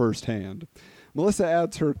jungle firsthand. Melissa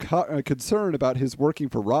adds her concern about his working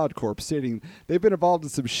for RodCorp, stating they've been involved in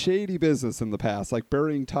some shady business in the past, like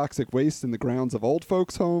burying toxic waste in the grounds of old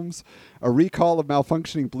folks' homes, a recall of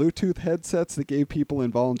malfunctioning Bluetooth headsets that gave people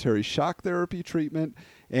involuntary shock therapy treatment,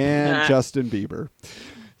 and Justin Bieber.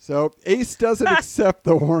 So Ace doesn't accept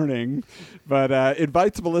the warning, but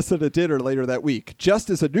invites Melissa to dinner later that week, just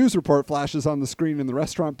as a news report flashes on the screen in the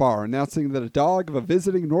restaurant bar announcing that a dog of a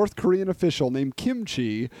visiting North Korean official named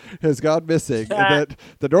Kimchi has gone missing, and that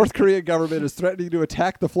the North Korean government is threatening to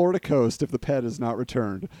attack the Florida coast if the pet is not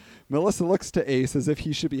returned. Melissa looks to Ace as if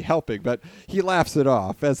he should be helping, but he laughs it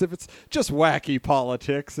off, as if it's just wacky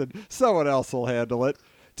politics and someone else will handle it.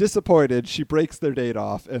 Disappointed, she breaks their date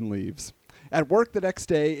off and leaves. At work the next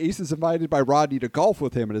day, Ace is invited by Rodney to golf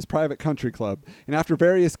with him at his private country club, and after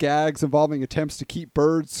various gags involving attempts to keep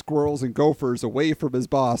birds, squirrels, and gophers away from his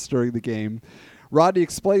boss during the game, Rodney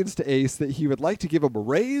explains to Ace that he would like to give him a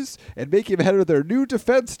raise and make him head of their new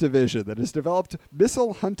defense division that has developed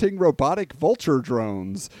missile-hunting robotic vulture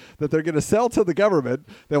drones that they're going to sell to the government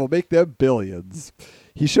that will make them billions.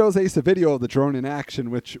 He shows Ace a video of the drone in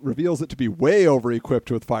action, which reveals it to be way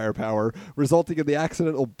over-equipped with firepower, resulting in the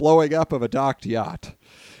accidental blowing up of a docked yacht.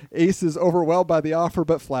 Ace is overwhelmed by the offer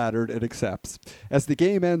but flattered and accepts. As the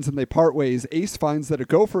game ends and they part ways, Ace finds that a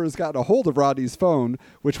gopher has gotten a hold of Rodney's phone,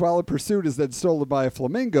 which while in pursuit is then stolen by a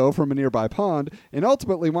flamingo from a nearby pond, and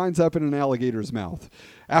ultimately winds up in an alligator's mouth.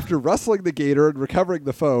 After wrestling the gator and recovering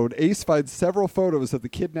the phone, Ace finds several photos of the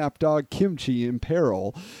kidnapped dog Kimchi in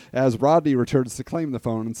peril, as Rodney returns to claim the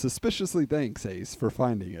phone and suspiciously thanks Ace for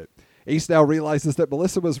finding it. Ace now realizes that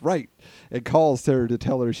Melissa was right and calls her to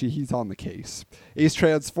tell her he's on the case. Ace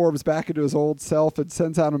transforms back into his old self and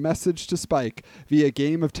sends out a message to Spike via a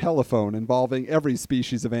game of telephone involving every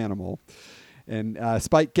species of animal. And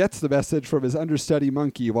Spike gets the message from his understudy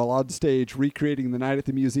monkey while on stage recreating the Night at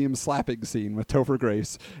the Museum slapping scene with Topher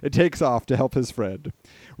Grace and takes off to help his friend.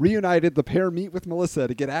 Reunited, the pair meet with Melissa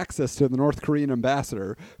to get access to the North Korean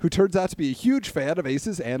ambassador, who turns out to be a huge fan of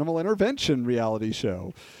Ace's Animal Intervention reality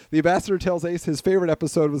show. The ambassador tells Ace his favorite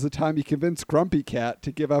episode was the time he convinced Grumpy Cat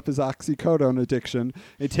to give up his oxycodone addiction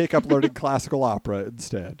and take up learning classical opera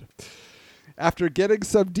instead. After getting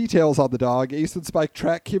some details on the dog, Ace and Spike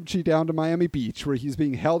track Kimchi down to Miami Beach, where he's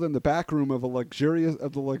being held in the back room of the luxurious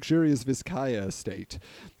Vizcaya estate.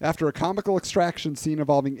 After a comical extraction scene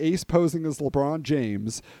involving Ace posing as LeBron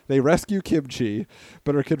James, they rescue Kimchi,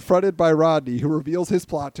 but are confronted by Rodney, who reveals his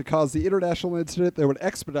plot to cause the international incident that would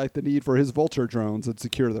expedite the need for his vulture drones and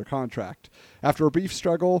secure their contract. After a brief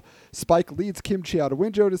struggle, Spike leads Kimchi out a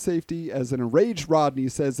window to safety, as an enraged Rodney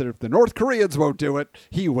says that if the North Koreans won't do it,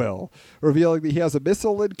 he will, revealing that he has a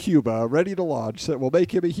missile in Cuba ready to launch that will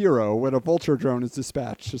make him a hero when a vulture drone is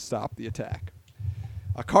dispatched to stop the attack.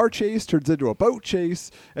 A car chase turns into a boat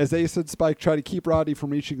chase as Ace and Spike try to keep Rodney from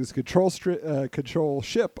reaching his control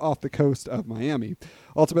ship off the coast of Miami.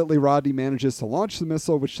 Ultimately, Rodney manages to launch the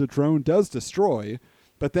missile, which the drone does destroy,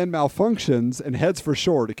 but then malfunctions and heads for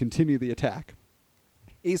shore to continue the attack.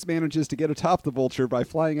 Ace manages to get atop the Vulture by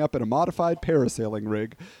flying up in a modified parasailing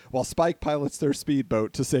rig, while Spike pilots their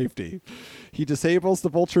speedboat to safety. He disables the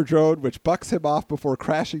Vulture drone, which bucks him off before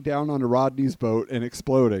crashing down onto Rodney's boat and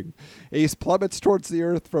exploding. Ace plummets towards the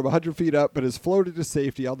Earth from 100 feet up, but is floated to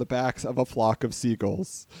safety on the backs of a flock of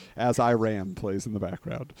seagulls, as I Ram plays in the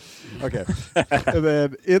background. Okay. And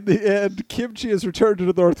then, in the end, Kimchi is returned to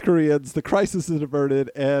the North Koreans, the crisis is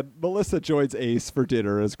averted, and Melissa joins Ace for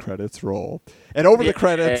dinner as credits roll. And over the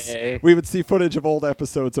credits, we would see footage of old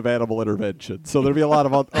episodes of Animal Intervention. So there'd be a lot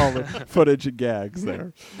of all the footage and gags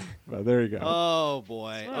there. But there you go. Oh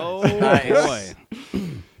boy. Oh Nice. boy.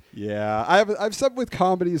 Yeah, I've some with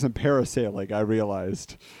comedies and parasailing. I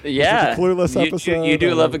realized. Yeah. This is a Clueless episode. You do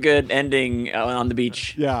I love a good ending on the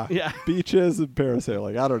beach. Yeah, Yeah. beaches and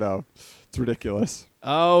parasailing. I don't know. It's ridiculous.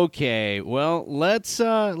 Okay, well, let's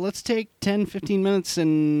take 10, 15 minutes,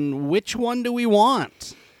 and which one do we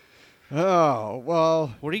want? Oh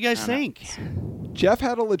well, What do you guys think? Jeff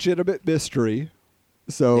had a legitimate mystery,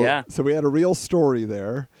 so Yeah. so we had a real story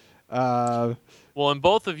there. Well, and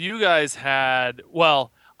both of you guys had,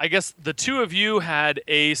 well, I guess the two of you had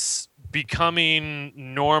Ace becoming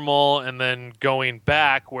normal and then going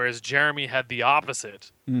back, whereas Jeremy had the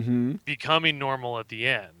opposite, becoming normal at the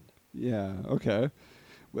end. Yeah. Okay.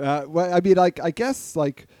 Well, I mean, I guess,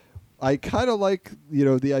 I kind of like,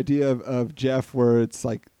 the idea of Jeff, where it's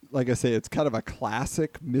like I say, it's kind of a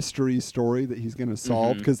classic mystery story that he's going to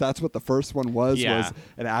solve, because that's what the first one was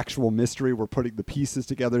an actual mystery. We're putting the pieces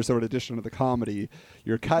together. So in addition to the comedy,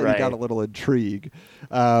 you got a little intrigue.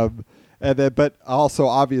 And then, but also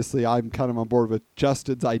obviously I'm kind of on board with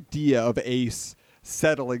Justin's idea of Ace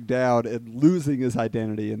settling down and losing his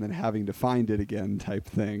identity and then having to find it again type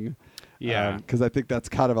thing. Yeah. Because I think that's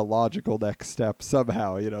kind of a logical next step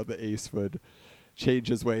somehow, the Ace would change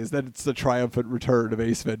his ways. Then it's the triumphant return of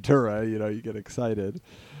Ace Ventura. You get excited.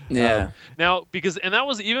 Yeah. Now, and that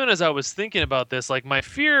was even as I was thinking about this, like my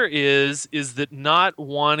fear is that not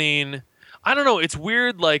wanting, I don't know, it's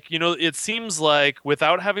weird. Like, it seems like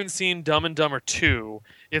without having seen Dumb and Dumber 2,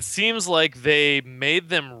 it seems like they made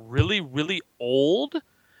them really, really old.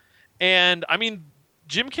 And I mean,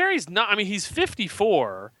 Jim Carrey's not, I mean, he's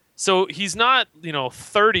 54. So he's not,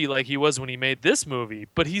 30 like he was when he made this movie,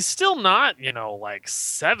 but he's still not, like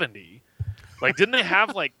 70. Like, didn't they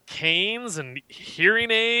have like canes and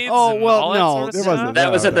hearing aids? Oh, and well, all that no, sort of there stuff? wasn't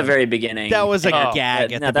That was at the Okay. very beginning. That was like Oh, a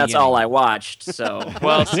gag at the That's beginning. all I watched. So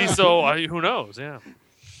Well, see, so who knows? Yeah.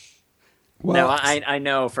 no, I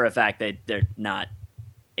know for a fact that they're not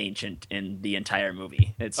ancient in the entire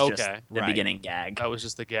movie. It's just Okay. the Right. beginning gag. That was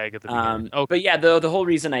just the gag at the beginning. Okay. But yeah, the whole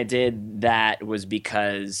reason I did that was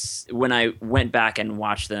because when I went back and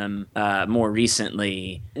watched them more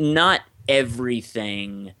recently, not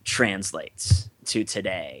everything translates to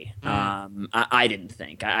today. I didn't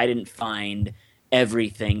think. I didn't find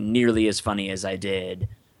everything nearly as funny as I did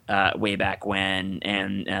way back when.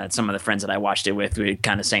 And some of the friends that I watched it with were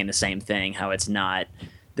kind of saying the same thing, how it's not...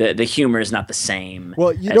 The humor is not the same.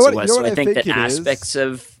 Well, you as know it what- was. you know So what I I think think that it is? aspects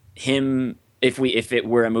of him, if it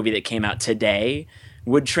were a movie that came out today,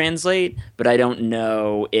 would translate. But I don't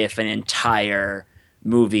know if an entire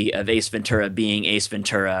movie of Ace Ventura being Ace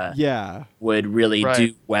Ventura would really Right.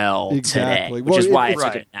 do well Exactly. today, which is Well, why I it's-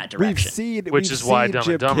 took it in that direction. Which is why Dumb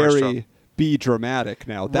Jim and Dumber Carrey struggled. be dramatic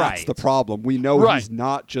now. That's Right. the problem. We know Right. he's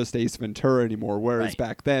not just Ace Ventura anymore, whereas Right.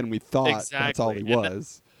 back then we thought that's all he Exactly. And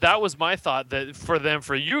was. That was my thought, that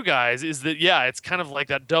for you guys, is that, yeah, it's kind of like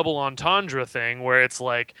that double entendre thing where it's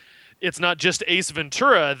like, it's not just Ace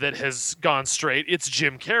Ventura that has gone straight, it's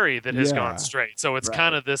Jim Carrey that has Yeah. gone straight. So it's Right.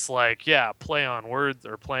 kind of this like, yeah, play on words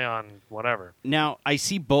or play on whatever. Now, I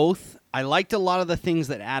see both. I liked a lot of the things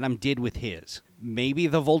that Adam did with his. Maybe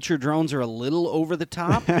the Vulture drones are a little over the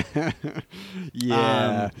top.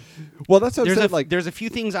 Yeah. Well, that's what I'm There's saying. there's a few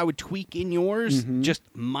things I would tweak in yours, just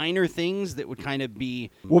minor things that would kind of be.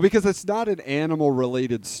 Well, because it's not an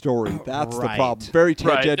animal-related story. That's the Right. problem. Very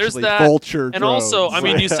Right, there's tangentially, that, vulture and drones. also, I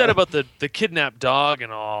mean, you said about the kidnapped dog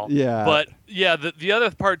and all. Yeah. But yeah, the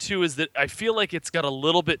other part too is that I feel like it's got a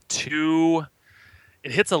little bit too.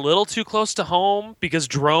 It hits a little too close to home because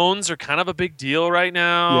drones are kind of a big deal right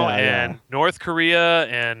now, Yeah, and yeah. North Korea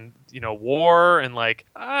and war and like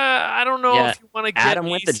I don't know Yeah, if you want to get Adam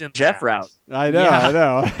went Ace the in Jeff that. route. I know, I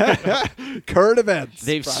know. Current events.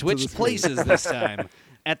 They've brought to switched the screen. places this time.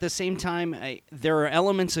 At the same time, there are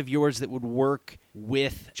elements of yours that would work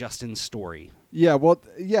with Justin's story. Yeah, well,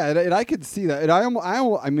 yeah, and I could see that. And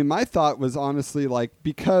I mean, my thought was honestly like,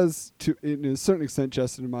 because to in a certain extent,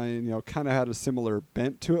 Justin and mine, kind of had a similar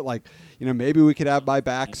bent to it. Like, maybe we could have my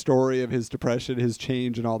backstory of his depression, his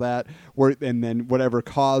change, and all that, and then whatever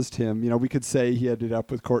caused him. We could say he ended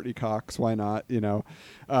up with Courtney Cox. Why not?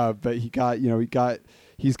 But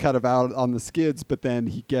he's kind of out on the skids, but then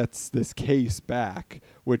he gets this case back,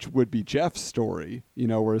 which would be Jeff's story,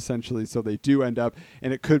 where essentially, so they do end up,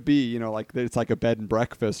 and it could be, like it's like a bed and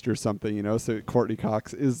breakfast or something, so Courtney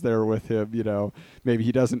Cox is there with him, maybe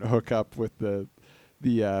he doesn't hook up with the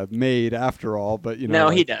maid after all, but No,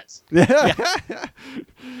 he does.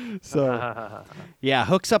 So Yeah,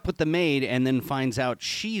 hooks up with the maid and then finds out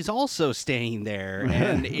she's also staying there,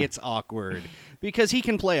 and it's awkward because he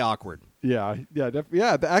can play awkward.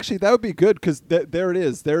 Actually, that would be good because there it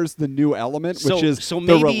is. There's the new element, which is so the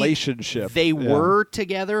maybe relationship. They were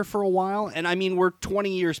together for a while, and I mean, we're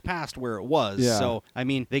 20 years past where it was. Yeah. So, I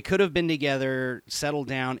mean, they could have been together, settled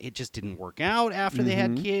down. It just didn't work out after they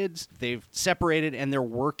had kids. They've separated, and they're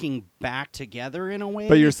working back together in a way.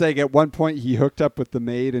 But you're saying at one point he hooked up with the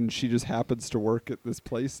maid, and she just happens to work at this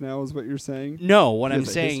place now, is what you're saying? No, what I'm Is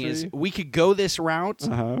it saying is history? we could go this route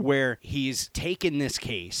Uh-huh. where he's taken this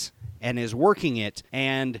case and is working it,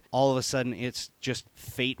 and all of a sudden it's just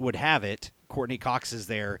fate would have it. Courtney Cox is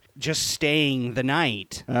there just staying the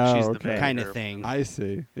night Oh, She's the okay. kind of maid. thing. I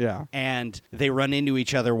see. Yeah. And they run into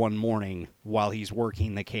each other one morning while he's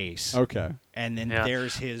working the case. Okay. And then Yeah.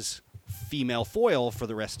 there's his female foil for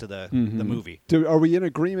the rest of the Mm-hmm. movie. Are we in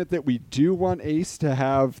agreement that we do want Ace to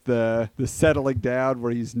have the settling down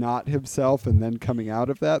where he's not himself and then coming out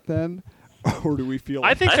of that then? Or do we feel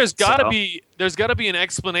I think I there's think got to so. be an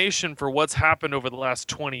explanation for what's happened over the last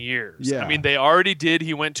 20 years. Yeah. I mean, they already did.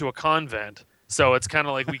 He went to a convent, so it's kind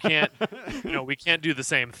of like we can't, we can't do the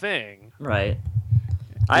same thing. Right.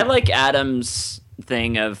 I like Adam's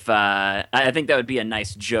thing of I think that would be a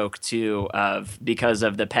nice joke too, of because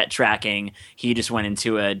of the pet tracking, he just went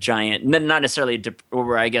into a giant, not necessarily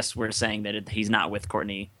or I guess we're saying that he's not with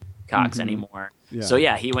Courtney Cox anymore. Yeah. So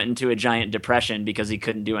yeah, he went into a giant depression because he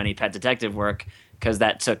couldn't do any pet detective work because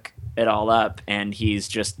that took it all up, and he's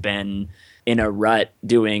just been in a rut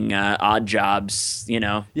doing odd jobs,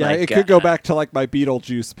 Yeah, like, it could go back to like my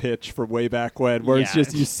Beetlejuice pitch from way back when, where it's Yeah.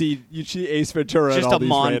 just you see Ace Ventura Just and all a these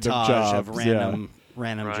random montage jobs. of random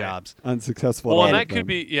Right. jobs. Unsuccessful. Well, at and all that of could them.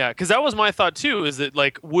 be, because that was my thought too. Is that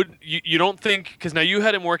like, would you don't think, because now you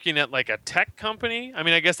had him working at like a tech company? I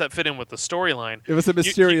mean, I guess that fit in with the storyline. It was a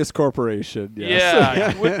mysterious corporation. Yes.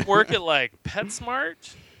 Yeah, you wouldn't work at like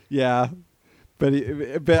PetSmart, Yeah, but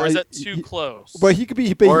or is that too close? But he could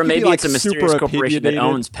be. But or he could maybe be, like, it's a mysterious super corporation that opinionated.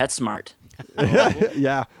 owns PetSmart.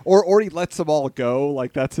 Yeah, or he lets them all go.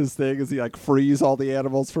 Like that's his thing. Is he like frees all the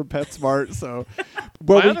animals from PetSmart? So,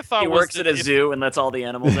 My other thought He was works that at a if- zoo and lets all the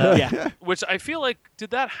animals out. Yeah. which I feel like, did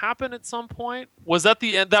that happen at some point? Was that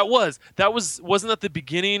the end? Wasn't that the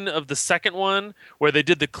beginning of the second one where they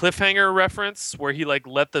did the cliffhanger reference where he like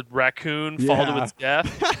let the raccoon fall to Yeah. its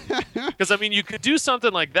death? Because I mean, you could do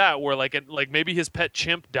something like that where like maybe his pet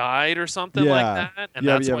chimp died or something Yeah. like that, and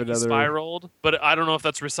Yeah, that's you when have he another- spiraled. But I don't know if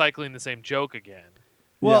that's recycling the same joke again.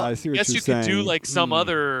 Well, I see I what guess you're you could do saying. like some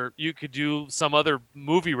other. You could do some other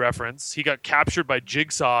movie reference. He got captured by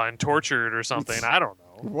Jigsaw and tortured or something. I don't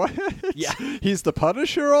know. What? Yeah. He's the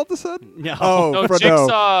Punisher all of a sudden. No. Oh, No, for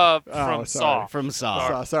Jigsaw Oh, from sorry. Saw. From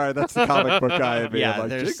Saw. Sorry, that's the comic book guy in me. Yeah, I'm like,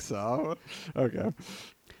 there's- Jigsaw. Okay.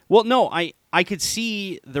 Well, no, I could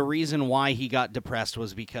see the reason why he got depressed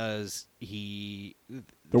was because the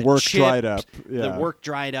work chip, dried up. Yeah. The work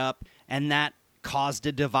dried up, and that caused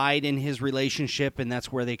a divide in his relationship, and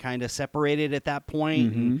that's where they kind of separated at that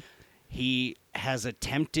point. Mm-hmm. And he has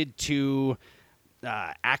attempted to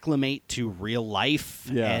acclimate to real life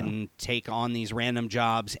Yeah. and take on these random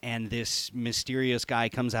jobs, and this mysterious guy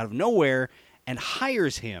comes out of nowhere and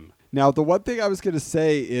hires him. Now, the one thing I was going to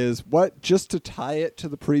say is just to tie it to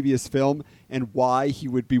the previous film and why he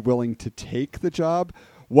would be willing to take the job.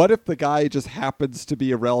 What if the guy just happens to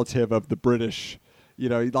be a relative of the British, he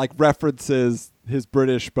like references his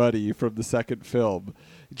British buddy from the second film,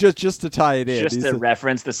 just to tie it in. Just He's to a-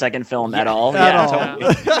 reference the second film at all. At yeah, all.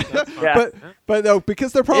 totally. Yeah. But no,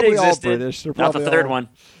 because they're probably all existed. British. They're Not the probably third all,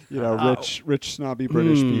 one. rich, snobby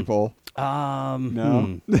British people.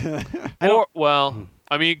 No.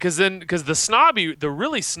 I mean, because the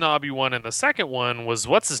really snobby one in the second one was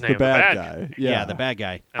what's his name, The bad guy. Yeah, the bad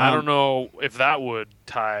guy. And I don't know if that would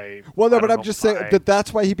tie. Well, no, I but don't I'm know just why. saying that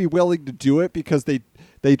that's why he'd be willing to do it, because they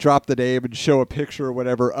drop the name and show a picture or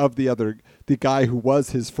whatever of the guy who was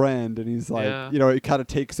his friend, and he's like, Yeah. it kind of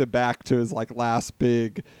takes him back to his like last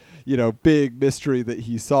big, big mystery that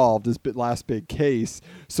he solved, his last big case,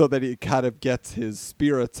 so that it kind of gets his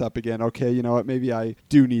spirits up again. Okay, you know what? Maybe I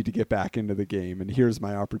do need to get back into the game, and here's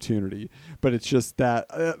my opportunity. But it's just that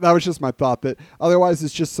was just my thought, that otherwise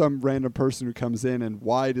it's just some random person who comes in, and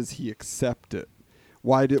why does he accept it?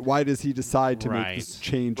 Why does he decide to make this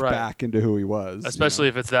change back into who he was? Especially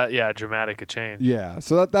if it's that dramatic a change. Yeah.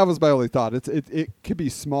 So that was my only thought. It could be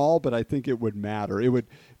small, but I think it would matter. It would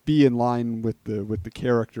be in line with the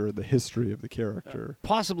character, the history of the character.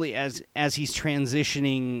 Possibly as he's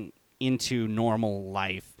transitioning into normal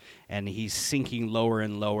life and he's sinking lower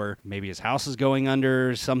and lower. Maybe his house is going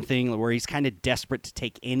under, something where he's kind of desperate to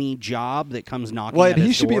take any job that comes knocking at his door.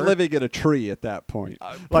 He should be living in a tree at that point.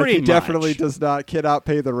 He definitely cannot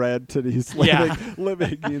pay the rent, and he's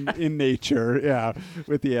living in nature,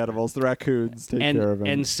 with the animals. The raccoons take care of him.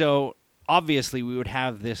 And so obviously we would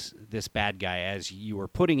have this bad guy, as you were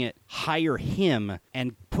putting it, hire him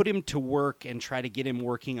and put him to work and try to get him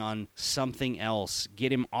working on something else,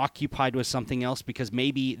 get him occupied with something else, because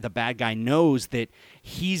maybe the bad guy knows that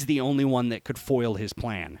he's the only one that could foil his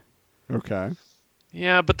plan. Okay.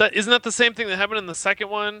 Yeah, but isn't that the same thing that happened in the second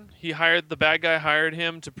one? The bad guy hired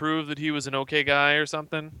him to prove that he was an okay guy or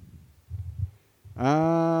something?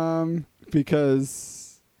 Because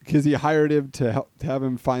he hired him to have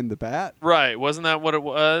him find the bat? Right. Wasn't that what it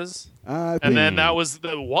was? And then that was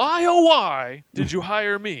the why, oh why did you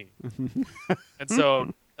hire me? And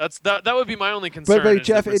so that would be my only concern. But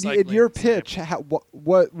Jeff, in your pitch,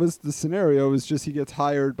 what was the scenario? It was just he gets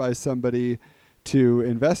hired by somebody to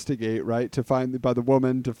investigate, right? By the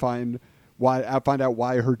woman to find out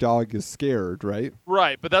why her dog is scared, right?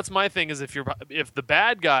 Right. But that's my thing, is if the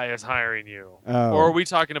bad guy is hiring you, or are we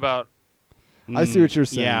talking about? I see what you're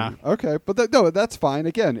saying. Yeah. Okay, but that's fine.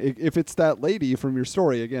 Again, if it's that lady from your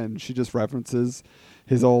story, again, she just references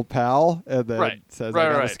his old pal and then says,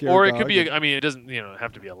 "I got a scared Or it dog." could be. It doesn't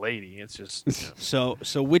have to be a lady. It's just. So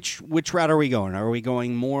which route are we going? Are we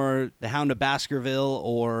going more The Hound of Baskerville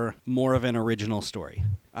or more of an original story?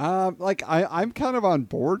 I'm kind of on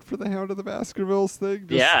board for the Hound of the Baskervilles thing.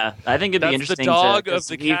 I think it'd be interesting. The dog of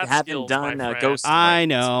the we haven't done Ghost. I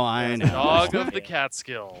know. Dog of the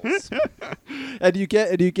Catskills. And you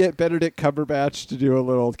get Benedict Cumberbatch to do a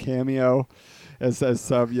little cameo as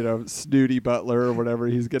some snooty butler or whatever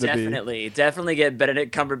he's going to be. Definitely get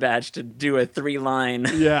Benedict Cumberbatch to do a 3-line.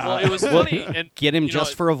 Yeah. Well, it was funny. And get him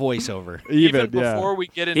just for a voiceover. Even before we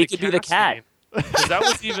get into he could be the cat. Because that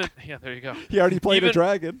was even there you go. He already played a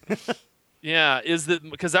dragon. Yeah,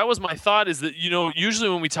 because that was my thought, is that usually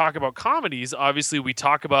when we talk about comedies, obviously we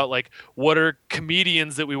talk about like what are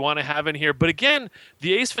comedians that we want to have in here. But again,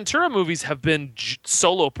 the Ace Ventura movies have been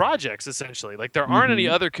solo projects essentially. Like there aren't any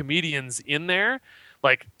other comedians in there,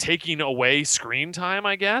 like taking away screen time,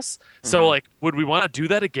 I guess. So like, would we want to do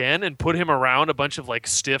that again and put him around a bunch of like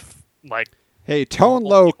stiff like? Hey, Tone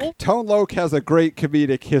Loc has a great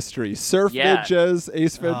comedic history. Surf Ninjas,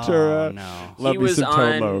 Ace Ventura. Oh, no. Love me some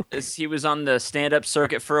Tone Loc. He was on the stand-up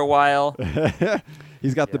circuit for a while.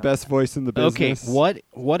 He's got the best voice in the business. Okay,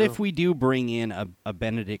 what if we do bring in a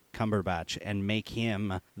Benedict Cumberbatch and make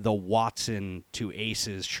him the Watson to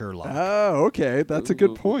Ace's Sherlock? Oh, okay. That's a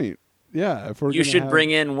good point. Yeah, you should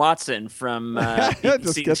bring in Watson from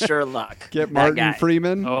Sherlock. Get Martin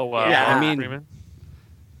Freeman. Oh, wow. Yeah. Freeman.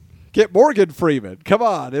 Get Morgan Freeman. Come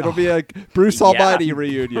on. It'll be a Bruce Almighty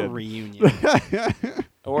reunion.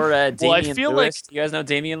 Or Damian I feel Lewis. You guys know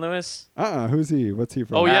Damian Lewis? Who's he? What's he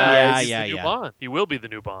from? Oh, yeah. He's the new Bond. He will be the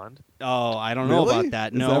new Bond. Oh, I don't know about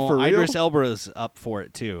that. Is No, that for real? Idris Elba's up for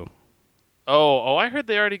it, too. Oh, I heard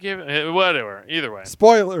they already gave it. Whatever. Either way.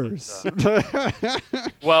 Spoilers.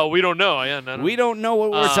 Well, we don't know. Yeah, We don't know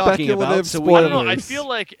what we're talking about. So spoilers. I don't know. I feel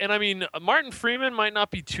like, and I mean, Martin Freeman might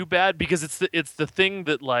not be too bad because it's the thing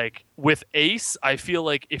that, like, with Ace, I feel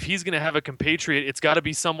like if he's going to have a compatriot, it's got to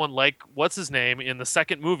be someone like, what's his name in the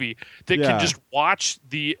second movie that can just watch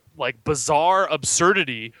the, like, bizarre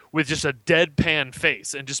absurdity with just a deadpan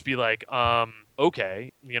face and just be like,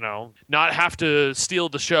 okay, not have to steal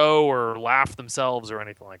the show or laugh themselves or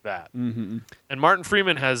anything like that. Mm-hmm. And Martin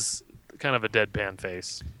Freeman has kind of a deadpan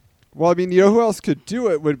face. Well, I mean, who else could do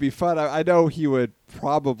it would be fun. I know he would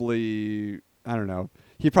probably, I don't know.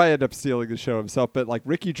 He'd probably end up stealing the show himself, but like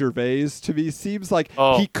Ricky Gervais to me seems like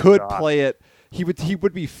he could play it he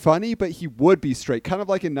would be funny, but he would be straight, kind of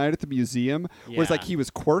like in Night at the Museum, where it's like Yeah. he was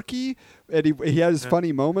quirky and he had his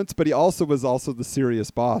funny moments, but he also was the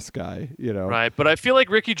serious boss guy, you know. Right, but I feel like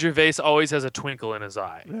Ricky Gervais always has a twinkle in his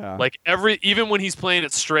eye. Yeah. Like even when he's playing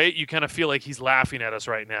it straight, you kind of feel like he's laughing at us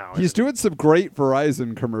right now. He's doing some great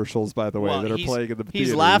Verizon commercials, by the way, Well, that are he's- playing in the He's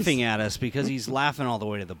theaters. laughing at us because he's laughing all the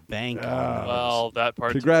way to the bank. on those. Well, that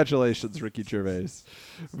part. Congratulations, Ricky Gervais.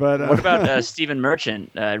 But What about Stephen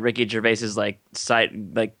Merchant, Ricky Gervais's funny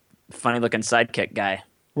looking sidekick guy?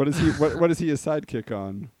 what is he? What is he a sidekick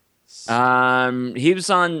on? He was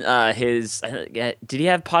on his. Did he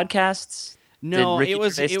have podcasts? No, Ricky it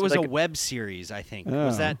was Gervais do, a like, web series, I think. Oh.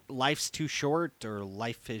 Was that Life's Too Short or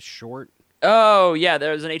Life is Short? Oh yeah,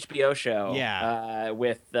 there was an HBO show. Yeah.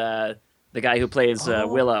 With the guy who plays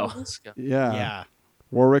Willow. Yeah. Yeah.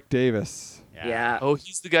 Warwick Davis. Yeah. Oh,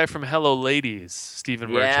 he's the guy from Hello Ladies,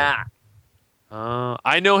 Stephen Merchant. Yeah.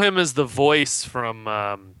 I know him as the voice from.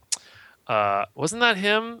 Wasn't that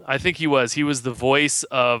him? I think he was. He was the voice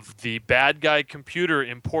of the bad guy computer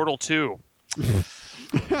in Portal 2.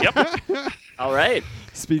 Yep. All right.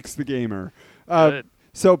 Speaks the gamer. Good.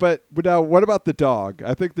 But now, what about the dog?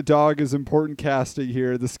 I think the dog is important casting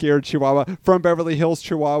here. The scared Chihuahua from Beverly Hills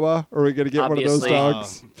Chihuahua. Or are we going to get Obviously. one of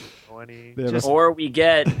those dogs? 20. They have a- Or we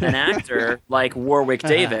get an actor like Warwick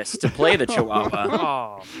Davis to play the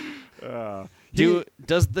Chihuahua. Oh,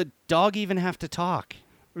 Does the dog even have to talk?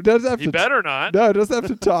 It doesn't have he to. better not. No, it doesn't have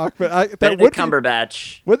to talk. But that Benedict would be,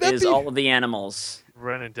 Cumberbatch would that is be- all of the animals.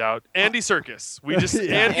 Run in doubt. Andy Serkis. We just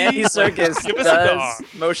Yeah. Andy Serkis Give us a dog.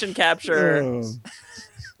 does motion capture. Oh.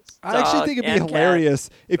 I actually Dog think it'd be and cat. hilarious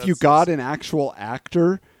if you That's- got an actual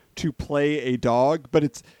actor to play a dog, but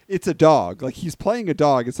it's a dog. Like he's playing a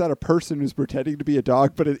dog. It's not a person who's pretending to be a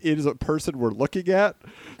dog, but it is a person we're looking at.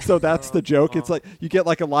 So that's the joke. It's like you get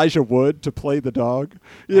like Elijah Wood to play the dog.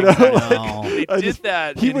 You know, No. They I did just-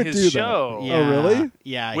 that he in would his do that. show. Yeah. Oh, really?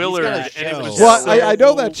 Yeah. Willard, He's got a and it show. was Well, so I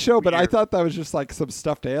know that show, but I weird. thought that was just like some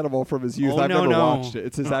stuffed animal from his youth. Oh, I've no, never no. watched it.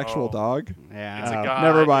 It's his actual Uh-oh. dog. Yeah. It's a Oh, guy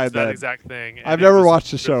never who's mind that then. exact thing. and I've it never was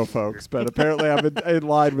watched the show, really folks, but apparently I'm in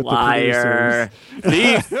line with Liar. the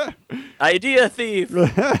Thief. Idea thief.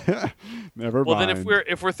 producers. Never Well, mind. then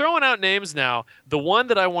if we're throwing out names now, the one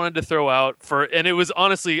that I wanted to throw out and it was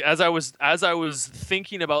honestly as I was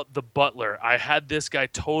thinking about the Butler, I had this guy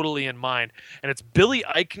totally in mind, and it's Billy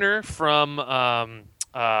Eichner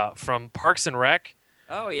from Parks and Rec,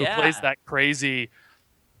 Oh who yeah. plays that crazy.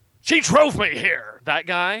 She drove me here. That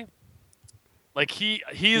guy, like he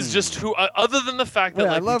is just who. Other than the fact that Wait,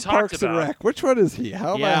 like I love we talked Parks and about, Rec. Which one is he?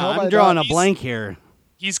 How am I? Yeah, How am I I'm drawing not- a blank here.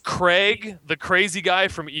 he's Craig, the crazy guy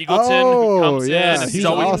from Eagleton, Oh, who comes yeah, in and he's he's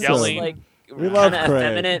always awesome. yelling. Like We love kind of Craig.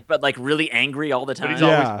 effeminate, but like really angry all the But time. he's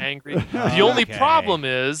Yeah. always angry. The only Okay. problem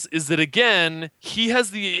is that again he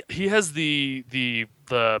has the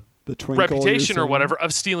The twinkle reputation you're or saying? whatever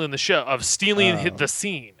of stealing the show, of stealing Oh. the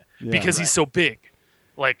scene Yeah. because he's so big,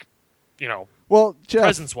 like Well, Jeff,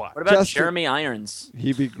 presence wise. What about Justin- Jeremy Irons?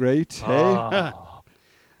 he'd be great. Hey, Oh.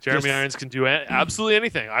 Jeremy Just- Irons can do absolutely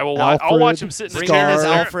anything. I'll Alfred, watch him sit in a Bring Scar. in chair. as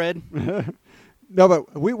Star. Alfred. no,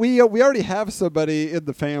 but we already have somebody in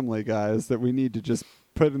the family, guys, that we need to just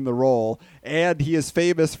put in the role, and he is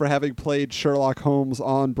famous for having played Sherlock Holmes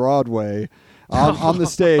on Broadway. On the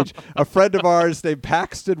stage, a friend of ours named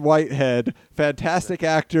Paxton Whitehead, fantastic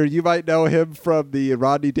actor. You might know him from the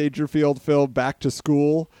Rodney Dangerfield film Back to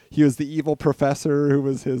School. He was the evil professor who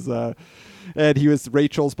was his, and he was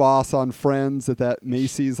Rachel's boss on Friends at that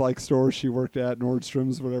Macy's like store she worked at,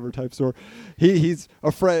 Nordstrom's, whatever type store. He's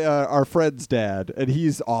our friend's dad, and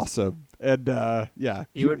he's awesome. And yeah,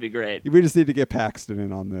 He would be great. we just need to get Paxton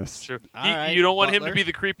in on this. Sure. All right, You don't want him to Butler. be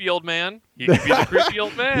the creepy old man. He can be the creepy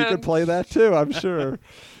old man. He could play that too, I'm sure.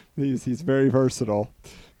 He's very versatile.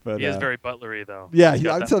 But He is very butlery though. yeah, He's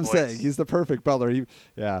got that's that what I'm voice. saying. He's the perfect butler.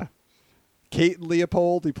 Yeah. Kate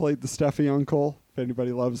Leopold, he played the Steffi uncle. If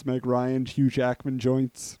anybody loves Meg Ryan, Hugh Jackman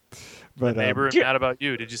joints. But The neighbor and Mad About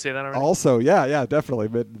You. Did you say that already? also, yeah, definitely.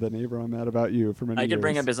 But the neighbor I'm mad about you for many I could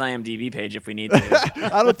bring years. up his IMDb page if we need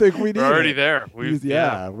to. I don't think we need We're already it. there. We've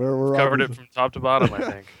Yeah, we're covered already- it from top to bottom. I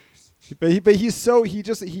think. But he's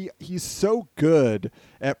so good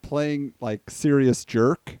at playing like serious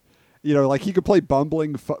jerk. You know, like he could play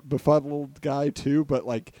bumbling, befuddled guy too, but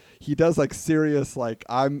like he does like serious, like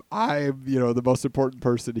I'm the most important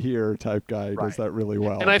person here type guy. He does that really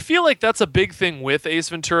well. And I feel like that's a big thing with Ace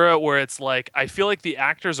Ventura, where it's like I feel like the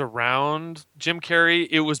actors around Jim Carrey,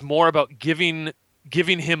 it was more about giving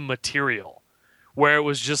him material. where it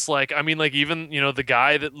was just like, I mean, like even, the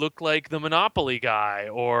guy that looked like the Monopoly guy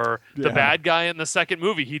or the Yeah. bad guy in the second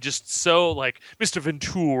movie, he just so like Mr.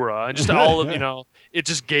 Ventura and just all of, it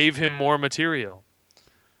just gave him more material.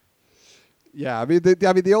 Yeah, I mean,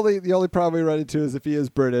 the only problem we run into is if he is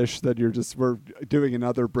British, then we're doing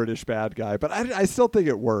another British bad guy. But I still think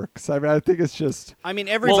it works. I mean, I think it's just I mean,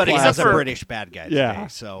 everybody has a except for- British bad guy today, Yeah.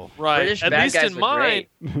 so Right. British At bad least guys in were mine.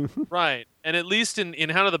 great. Right. And at least in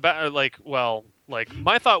Hound of the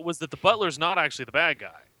my thought was that the butler's not actually the bad guy.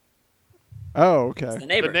 oh okay. The The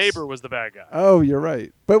neighbors. neighbor was the bad guy. Oh, you're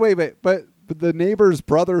right. But wait, but the neighbor's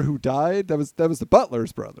brother who died, that was the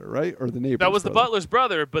butler's brother, right? Or the neighbor's That was the brother? butler's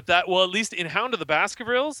brother, but at least in Hound of the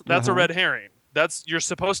Baskervilles, that's a Uh-huh. red herring. You're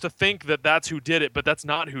supposed to think that that's who did it, but that's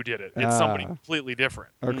not who did it. It's somebody Ah. completely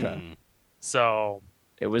different. Okay. So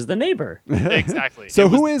It was the neighbor. exactly. So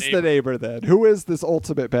It was who is the neighbor then? Who is this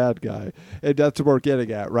ultimate bad guy? And that's what we're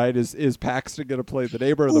getting at, right? Is Paxton going to play the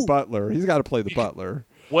neighbor or the butler? He's got to play the butler.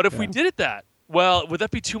 What if we Yeah. did it that? Well, would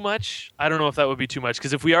that be too much? I don't know if that would be too much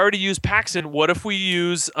because if we already use Paxton, what if we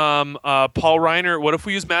use Paul Reiner? What if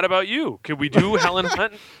we use Mad About You? Could we do Helen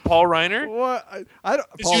Hunt, and Paul Reiner? What? I don't.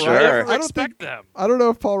 'Cause Paul you Sure. Reiser, never I don't expect think. them. I don't know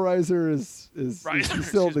if Paul Reiser is Reiser, he's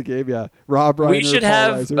still in the game. Yeah, Rob Reiner. We should Paul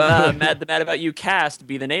have Reiser. the Mad About You cast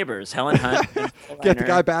be the neighbors. Helen Hunt. and Paul Get the Reiner.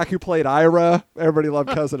 guy back who played Ira. Everybody loved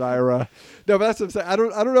Cousin Ira. No, but that's what I'm saying.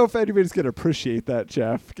 I don't know if anybody's gonna appreciate that,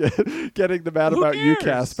 Jeff. Getting the Mad Who About You cares?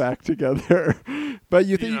 cast back together. But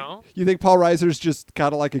you think know? you think Paul Reiser's just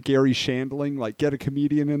kind of like a Gary Shandling, like get a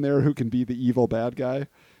comedian in there who can be the evil bad guy?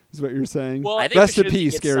 Is what you're saying? Well, I think Rest we in should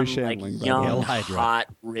peace, get Gary some, like, Shandling. by the way. young, Hail Hydra. hot,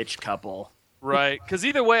 rich couple. Right, because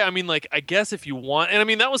either way, I mean, like, I guess if you want, and I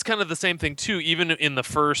mean, that was kind of the same thing too. Even in the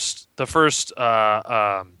first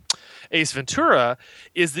Ace Ventura,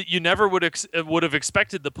 is that you never would have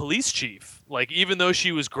expected the police chief, like, even though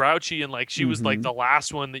she was grouchy and like she was like the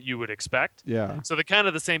last one that you would expect. Yeah. So the kind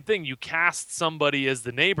of the same thing. You cast somebody as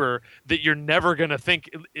the neighbor that you're never gonna think.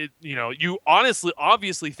 You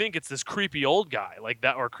obviously think it's this creepy old guy like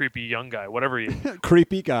that, or creepy young guy, whatever you.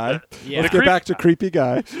 Creepy guy. Yeah. Let's The get back to creepy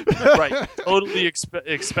guy. Right. Totally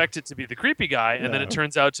expect it to be the creepy guy, and then Yeah. it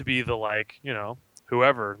turns out to be the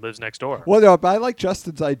whoever lives next door. Well, no, but I like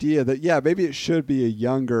Justin's idea that maybe it should be a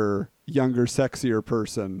younger, sexier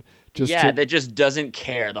person. That just doesn't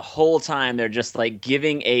care the whole time. They're just like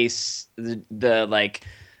giving Ace the like,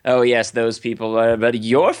 oh yes, those people, but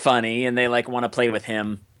you're funny, and they like want to play with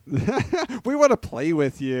him. We want to play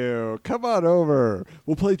with you. Come on over.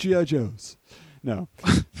 We'll play G.I. Joes. No.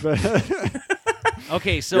 But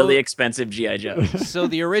okay, so Really expensive GI Joe. so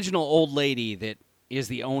the original old lady that is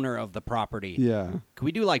the owner of the property. yeah. Can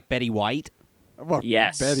we do like Betty White? Well,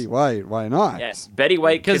 Yes. Betty White. Why not? Yes, Betty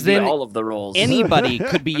White could 'Cause be then all of the roles. Anybody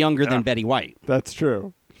could be younger than Betty White. That's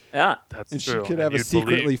true. Yeah. That's And true. she could And have a you'd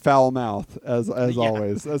secretly believe- foul mouth, as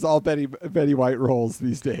always, as all Betty White roles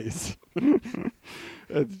these days.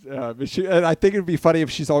 And I think it'd be funny if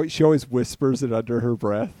she always whispers it under her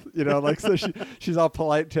breath, like so she's all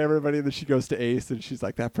polite to everybody, and then she goes to Ace and she's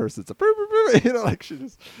like, that person's a brr, brr, brr," like she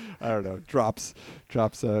just, I don't know, drops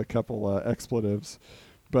a couple expletives,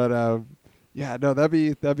 but yeah, no, that'd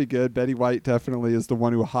be good. Betty White definitely is the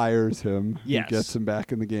one who hires him, Yes. who gets him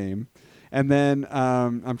back in the game, and then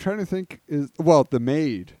I'm trying to think the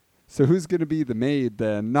maid. So who's going to be the maid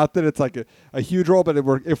then? Not that it's like a huge role, but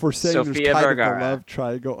if we're saying Sofia there's kind Vergara. of the love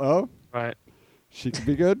triangle. Oh, Right. she could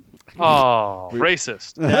be good. Oh, We-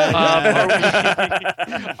 racist.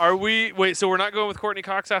 Are we? Wait, so we're not going with Courtney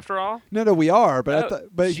Cox after all? No, we are, but I Oh, thought,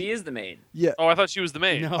 but she is the maid. yeah. Oh, I thought she was the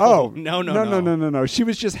maid. No. Oh No. She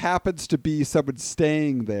was just happens to be someone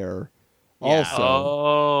staying there. Yeah. Also,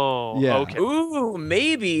 Oh, Yeah. okay. Ooh,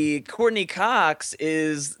 maybe Courtney Cox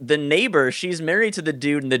is the neighbor. She's married to the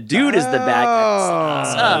dude, and the dude is the bad guy.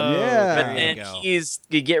 What's up? Oh, yeah. But There then you go.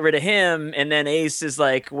 you get rid of him, and then Ace is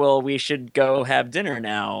like, "Well, we should go have dinner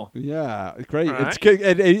now." Yeah, great. All It's right. good,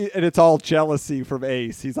 and it's all jealousy from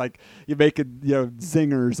Ace. He's like, you're making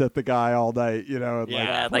zingers at the guy all night, and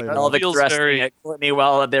Yeah, play like with all him. the Feels thrusting very- at Courtney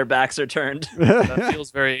while their backs are turned. That feels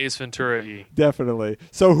very Ace Ventura-y. Definitely.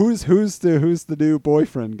 So who's the new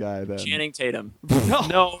boyfriend guy then? Channing Tatum.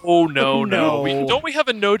 No. No. Don't we have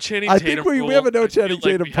a no Channing I Tatum think we rule? have a no I feel Channing like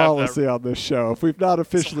Tatum we have that. policy on this show if we've not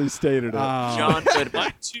officially stated it. John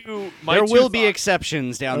Goodman. My There two will be thoughts-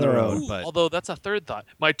 exceptions down the road, Ooh, but although that's a third thought.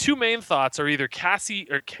 My two main thoughts are either Casey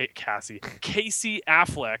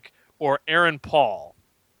Affleck or Aaron Paul.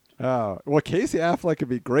 Oh, well, Casey Affleck would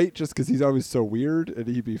be great just because he's always so weird and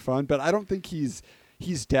he'd be fun. But I don't think he's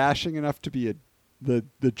dashing enough to be a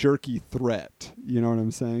the jerky threat. You know what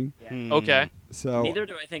I'm saying? Okay. So Neither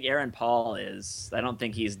do I think Aaron Paul is. I don't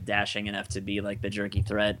think he's dashing enough to be like the jerky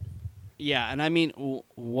threat. Yeah, and I mean, what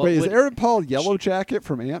wait, is would, Aaron Paul Yellow Jacket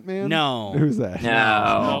from Ant-Man? No. Who's that?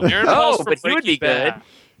 No. No, Aaron Paul's Oh, from but he would Breaking be good. Bad.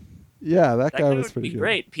 Yeah, that That guy guy was would pretty be good.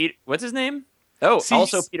 great. Pete, what's his name? Oh, See,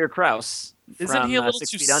 also he's- Peter Krause. Isn't he a from, little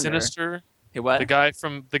 6 too Feet Under. sinister? Hey, what? The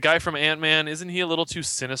guy from Ant-Man, isn't he a little too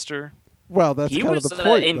sinister? Well, that's He kind was of the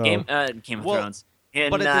point, in though. Game of Well, Thrones. In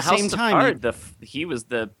but at the House same of time, Cards, he was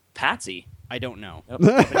the patsy. I don't know. Nope.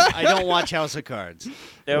 I don't watch House of Cards.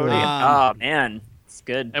 Oh man, it's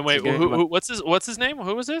good. And wait, It's a good who, one. what's his name?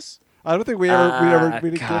 Who was this? I don't think we didn't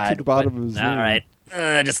get to God, the bottom what- of his All name.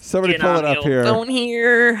 right, just Somebody get pull on it the up old here. phone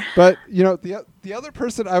here. But you know, the other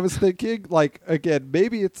person I was thinking, like, again,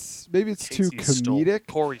 maybe it's too Casey Stoll. comedic.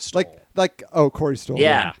 Corey Stoll. Like Corey Stoll.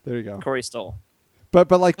 Yeah. There you go. Corey Stoll. But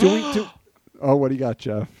like, do we do? Oh, what do you got,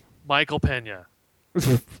 Jeff? Michael Pena.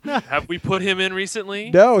 Have we put him in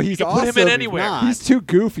recently? No, he's You can awesome. put him in anywhere. not. He's too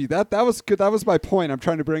goofy. That was good. That was my point. I'm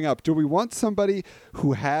trying to bring up. Do we want somebody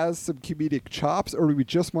who has some comedic chops, or do we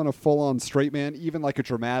just want a full-on straight man, even like a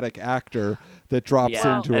dramatic actor that drops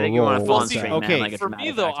Yeah, into I a think you role? want a full-on see, straight okay, man, like a For me,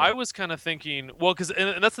 dramatic though, actor. I was kind of thinking, well, because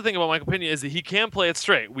and that's the thing about Michael Pena is that he can play it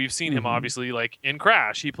straight. We've seen him obviously, like in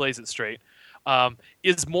Crash, he plays it straight.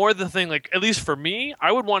 Is more the thing, like at least for me,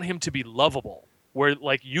 I would want him to be lovable, where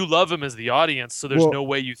like you love him as the audience, so there's Well, no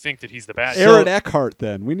way you think that he's the bad guy. Aaron Eckhart,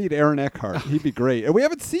 then. We need Aaron Eckhart. He'd be great. And we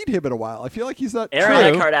haven't seen him in a while. I feel like he's not. Aaron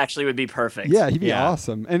True. Eckhart actually would be perfect. Yeah, he'd be Yeah.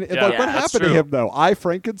 awesome. And Yeah, like, what that's happened to true. him though? I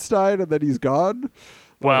Frankenstein, and then he's gone.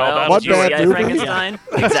 Well, Well, that one was did you see bad I, movie. Frankenstein?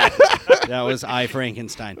 Exactly. That was I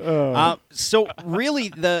Frankenstein. Oh. So really,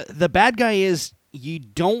 the bad guy is you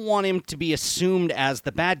don't want him to be assumed as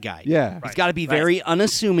the bad guy. Yeah. He's got to be Right. very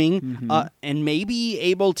unassuming and maybe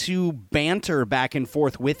able to banter back and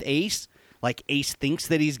forth with Ace. Like Ace thinks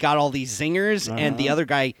that he's got all these zingers, and the other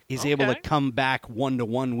guy is able to Okay. come back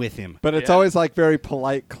 1-to-1 with him. But it's Yeah. always like very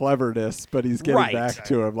polite cleverness, but he's getting Right. back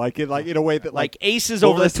to him, like in a way that Like Ace is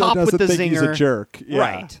over the Melissa top with doesn't the think he's a zinger. jerk. Yeah.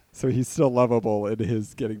 Right. So he's still lovable in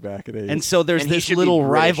his getting back at Ace. And so there's And he this should be little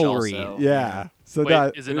British rivalry. also. yeah. So Wait,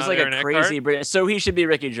 that is It it was not like Aaron a crazy Eckhart? British. So he should be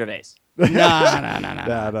Ricky Gervais. No.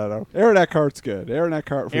 no. Aaron Eckhart's good. Aaron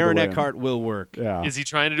Eckhart. For Aaron the win. Eckhart will work. Yeah. Is he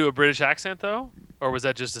trying to do a British accent though, or was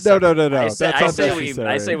that just a No. separate- I say, That's I say we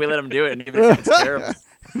unnecessary. let him do it, and even if it's terrible.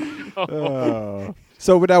 Oh.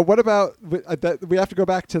 So now, what about we have to go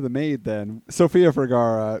back to the maid then? Sofia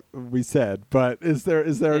Vergara, we said, but is there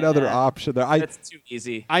another Yeah. option there? That's too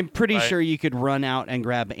easy. I'm pretty Right. sure you could run out and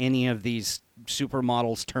grab any of these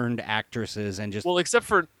supermodels turned actresses and just Well, except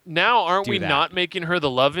for now, aren't Do we that. not making her the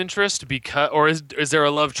love interest because, or is there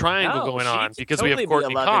a love triangle No, going she on could because we totally have be a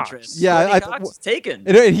Courtney love Cox? interest. Yeah, Courtney I- Cox is taken.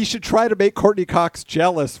 and he should try to make Courtney Cox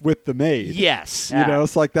jealous with the maid. yes. You know,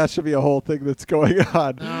 it's like that should be a whole thing that's going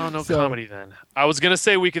on. No So- comedy then. I was gonna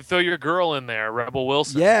say we could throw your girl in there, Rebel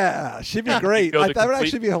Wilson. Yeah, she'd be great. Go the That would complete-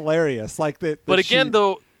 actually be hilarious. Like that. But again,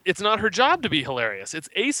 though, it's not her job to be hilarious. It's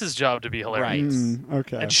Ace's job to be hilarious,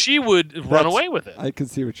 Okay. and she would run That's- away with it. I can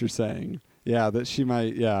see what you're saying. Yeah, that she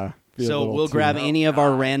might. Yeah. Be a So little we'll too- grab any of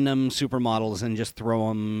our random supermodels and just throw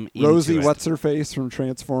them Rosie. into it. What's her face from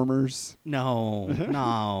Transformers? No,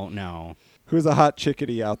 no. Who's a hot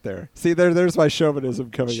chickadee out there? See, there's my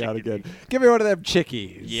chauvinism coming out again. Give me one of them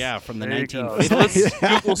chickies. Yeah, from the There you go. 1950s. So let's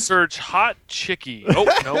Google search hot chickie. Oh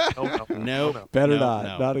no. Nope. Better No, not.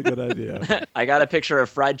 no. Not a good idea. I got a picture of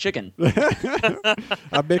fried chicken.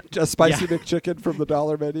 a spicy McChicken from the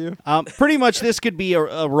dollar menu. Pretty much, this could be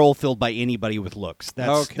a role filled by anybody with looks.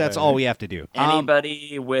 That's Okay. all we have to do.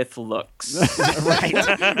 Anybody with looks. Right.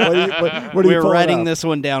 What are you We're pulling writing up? this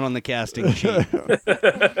one down on the casting sheet.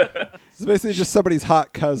 It's basically just somebody's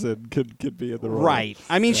hot cousin could be in the role. Right.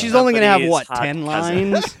 I mean, she's only going to have, Somebody's what, hot 10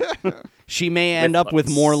 cousin. lines? She may end up with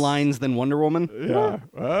looks. more lines than Wonder Woman. Yeah.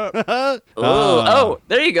 Oh,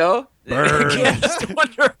 there you go. Just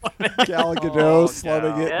Wonder Woman. Gal Gadot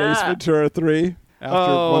slumming it. Yeah. Ace Ventura 3 after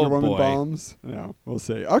Oh, Wonder Woman boy. bombs. Yeah, we'll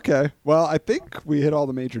see. Okay. Well, I think we hit all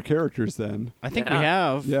the major characters then. I think Yeah. we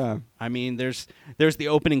have. Yeah. I mean, there's the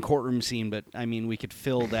opening courtroom scene, but I mean, we could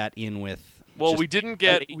fill that in with. Well, just-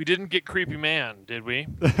 we didn't get Creepy Man, did we?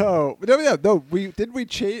 Oh no! We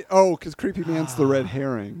change. Oh, because Creepy Man's the red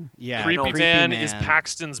herring. Yeah, Creepy Man is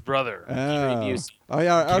Paxton's brother. Oh, Busey. oh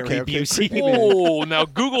yeah. Okay. Gary Okay. Busey. Creepy Man. Oh, now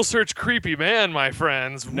Google search Creepy Man, my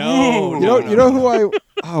friends. No, Woo. You know who I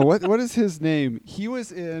Oh, what is his name? He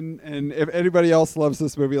was in, and if anybody else loves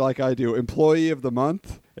this movie like I do, Employee of the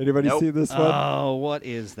Month. Anybody Nope. see this one? Oh, what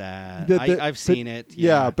is that? I've But- seen it.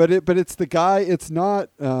 Yeah, but it's the guy. It's not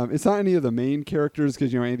any of the main characters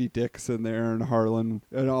because Andy Dick's in there and Harlan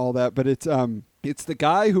and all that. But it's the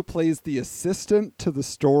guy who plays the assistant to the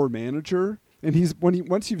store manager. And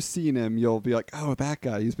once you've seen him, you'll be like, oh, that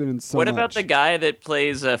guy. He's been in so What much. about the guy that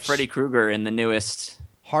plays Freddy Krueger in the newest?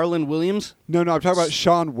 Harlan Williams. No, I'm talking about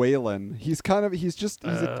Sean Whalen. He's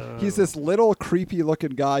this little creepy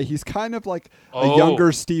looking guy. He's kind of like a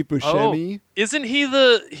younger Steve Buscemi. Isn't he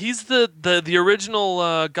he's the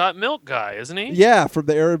original Got Milk guy, isn't he? Yeah, from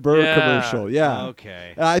the Aaron Burr Yeah. commercial. Yeah.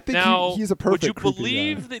 Okay. And I think Now, he's a perfect would you creepy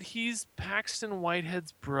believe guy. that he's Paxton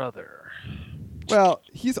Whitehead's brother? Well,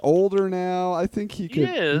 he's older now. I think he could.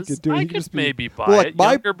 He is. He could do it. I He could just be- maybe buy Well, like, it.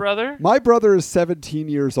 Younger brother? My brother is 17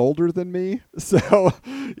 years older than me, so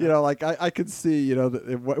like I could see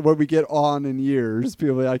that when we get on in years,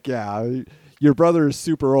 people be like, yeah, your brother is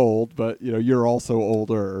super old, but you're also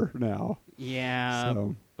older now. Yeah,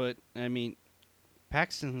 So but I mean,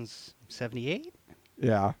 Paxton's 78.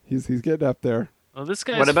 yeah, he's getting up there. Oh, this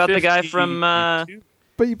guy's What about the guy 52. from,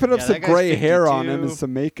 But you put up Yeah, some that guy's gray hair on him 52.52. and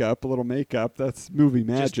some makeup, a little makeup. That's movie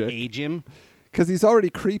Just magic. age him. Because he's already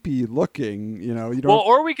creepy looking. You don't. Well,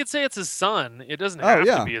 or we could say it's his son. It doesn't Oh, have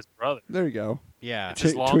yeah. to be his brother. there you go. Yeah. It's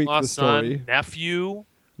his Tweak long the lost story. son, nephew, Nephew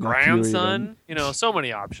grandson. So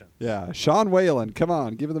many options. Yeah, Sean Whalen. Come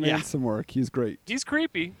on, give the man Yeah. some work. He's great. He's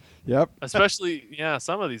creepy, Yep. especially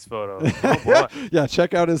some of these photos. Oh boy, Yeah,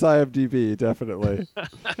 check out his IMDb, definitely.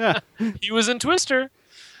 he was in Twister.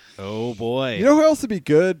 Oh boy. You know who else would be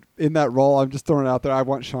good in that role? I'm just throwing it out there. I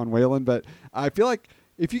want Sean Whalen, but I feel like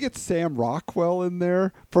if you get Sam Rockwell in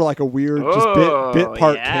there for like a weird Oh, bit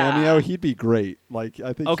part yeah. cameo, he'd be great. Like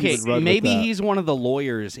I think. Okay, he would run maybe with that. he's one of the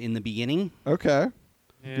lawyers in the beginning. Okay.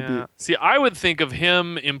 Yeah. See, I would think of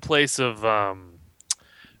him in place of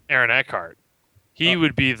Aaron Eckhart. He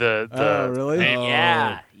would be the Oh, really? main-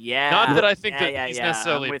 Oh. Yeah. Not that I think Yeah, that yeah, he's yeah.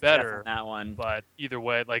 necessarily I'm with Jeff better, on that one. but either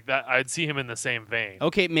way, like that, I'd see him in the same vein.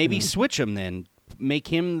 Okay, maybe switch him then. Make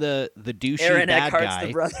him the douchey Aaron bad Eckhart's guy.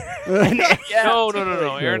 the brother. Yeah, No.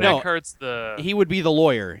 totally. Aaron No. Eckhart's the. He would be the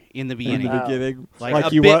lawyer in the In beginning. the beginning, Like like a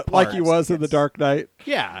he bit was, like part. he was in the Dark Knight.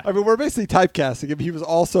 Yeah. I mean, we're basically typecasting him. He was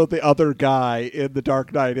also the other guy in the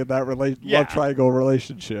Dark Knight in that Yeah. love triangle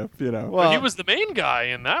relationship. But Well, he was the main guy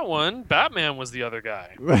in that one. Batman was the other guy.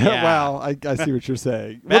 Yeah. Well, I see what you're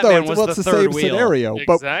saying. Batman it's, was it's the the third same wheel. scenario,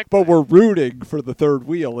 Exactly. but we're rooting for the third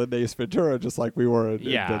wheel in Ace Ventura, just like we were in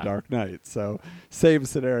Yeah. the Dark Knight. So same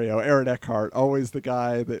scenario. Aaron Eckhart, always the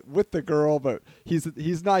guy that with the girl, but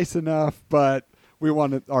he's nice enough, but we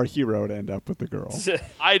wanted our hero to end up with the girl.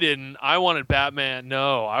 I didn't. I wanted Batman.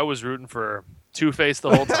 No, I was rooting for Two-Face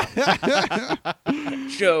the whole time.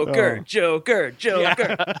 Joker, Oh. Joker.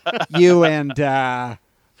 You and come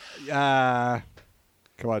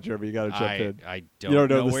on, Jeremy, you got to jump in. I You don't, don't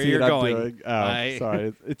know the where scene you're I'm going. doing. Oh, I-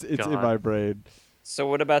 sorry, it's in God. my brain. So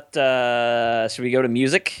what about? Should we go to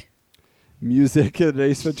music? Music in an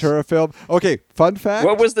Ace Ventura film. Okay, fun fact.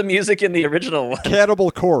 What was the music in the original one? Cannibal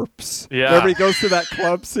Corpse. Yeah. Remember he goes to that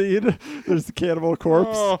club scene? There's the Cannibal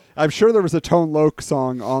Corpse. I'm sure there was a Tone Loc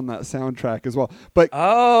song on that soundtrack as well. But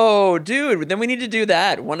Oh, dude! Then we need to do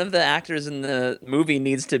that. One of the actors in the movie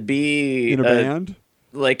needs to be in a band?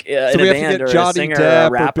 like So in we a have band to or get a Johnny singer or Depp a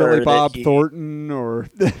or rapper Billy that Bob he- Thornton or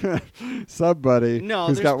somebody No,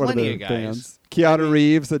 who's there's got one of plenty the of guys. bands. Keanu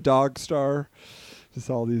Reeves, a Dog Star. Just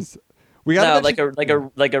all these. We got No,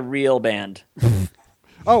 like a real band.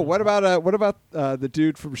 Oh, what about the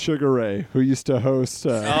dude from Sugar Ray who used to host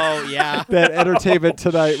Oh yeah. that Entertainment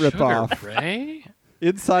Tonight ripoff? Sugar Ray?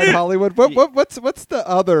 Inside Hollywood. What's the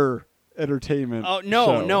other entertainment? Oh no,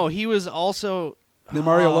 show? no, he was also The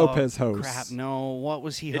Mario Oh, Lopez host. Crap, no. What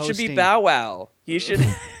was he It hosting? should be Bow Wow. He should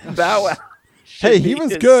Bow Wow. Hey, should he be was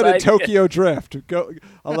his good at sidekick. Tokyo Drift. Go,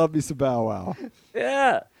 I love me some Bow Wow.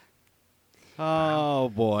 Yeah. Oh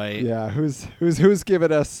boy. Yeah, who's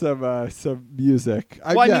giving us some music?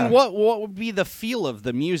 Well, I yeah. mean, what would be the feel of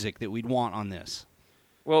the music that we'd want on this?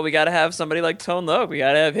 Well, we got to have somebody like Tone Loc. We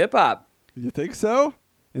got to have hip hop. You think so?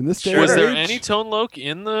 In this day Sure. Was and there age? any Tone Loc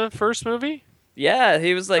in the first movie? Yeah,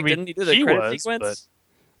 he was like, I mean, didn't he do the he credit was, sequence?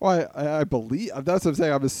 Well, I believe that's what I'm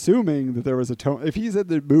saying. I'm assuming that there was a tone. If he's in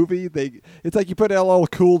the movie, it's like you put LL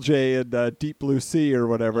Cool J in Deep Blue Sea or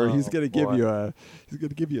whatever. Oh, he's gonna give boy.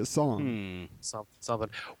 you a song. Something.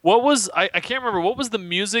 What was I can't remember. What was the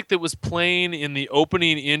music that was playing in the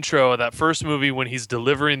opening intro of that first movie when he's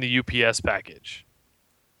delivering the UPS package?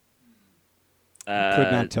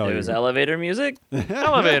 Could not tell It was you. elevator music.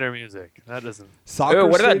 Elevator music. That doesn't. Soccer Ooh,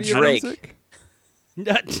 what about stadium Drake? music?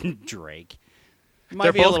 Drake. Might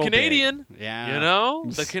They're be a both little big. Canadian. Yeah. You know,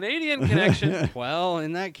 the Canadian connection. Well,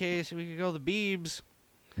 in that case, we could go the Biebs.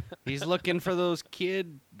 He's looking for the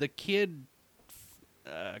kid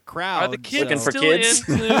crowd. Are the kids Looking for still kids?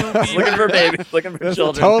 into Looking for babies. Looking for That's a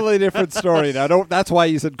children. totally different story. Now, that's why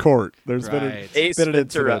he's in court. There's Right. Ace been an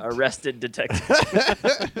Ventura, incident. arrested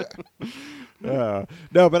detective. No,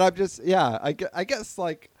 but I'm just, I guess,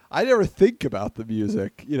 like, I never think about the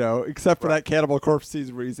music, except for that Cannibal Corpse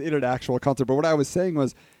season where he's in an actual concert. But what I was saying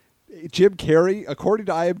was, Jim Carrey, according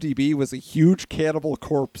to IMDb, was a huge Cannibal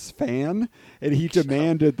Corpse fan, and he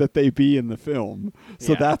demanded that they be in the film.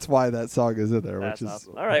 So Yeah. that's why that song is in there. That's which is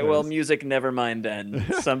awesome. All right, well, music, never mind then.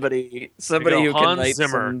 Somebody You know, who can Hans write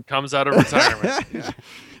Zimmer some... comes out of retirement.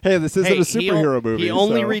 Hey, this isn't Hey, a superhero movie. He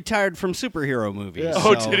only so- retired from superhero movies. Yeah.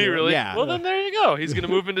 Oh, so- did he really? Yeah. Well, then there you go. He's going to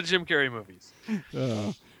move into Jim Carrey movies.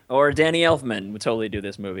 Or Danny Elfman would totally do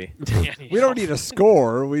this movie. We don't need a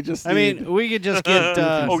score. We just I need, mean, we could just get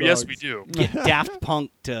Oh, yes, songs. we do. get Daft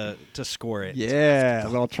Punk to score it. yeah, a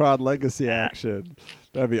little Tron Legacy action.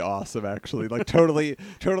 That'd be awesome, actually. Like totally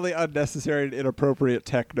unnecessary and inappropriate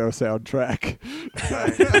techno soundtrack.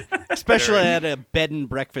 Especially at a bed and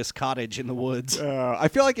breakfast cottage in the woods. I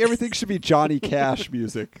feel like everything should be Johnny Cash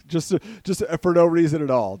music, just for no reason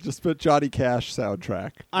at all. Just put Johnny Cash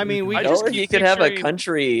soundtrack. I mean, we I just Or keep he could have a picturing-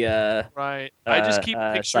 country... Right. I just keep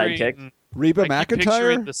picturing sidekick. Reba I keep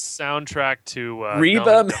picturing McEntire. the soundtrack to Reba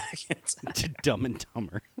Dumb and McIntyre. to Dumb and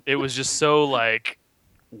Dumber. it was just so like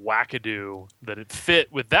wackadoo that it fit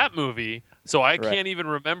with that movie. So I can't even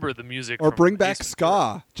remember the music. Or from bring back Ace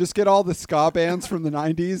Ventura. ska. Just get all the ska bands from the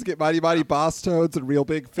 '90s. Get Mighty Mighty Boss Toads and Real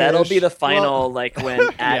Big Fish. That'll be the final, Well, like when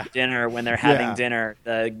at dinner, when they're having Yeah. dinner,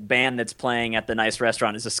 the band that's playing at the nice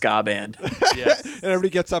restaurant is a ska band. Yes. and everybody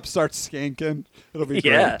gets up, starts skanking. It'll be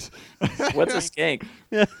Yeah. great. What's a skank?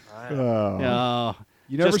 Oh. Oh,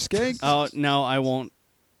 You never just- skanked? Oh no, I won't.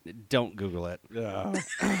 Don't Google it. Yeah.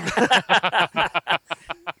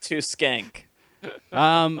 To skank.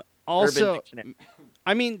 Also, Urban Dictionary.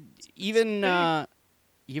 I mean, even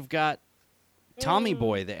you've got Tommy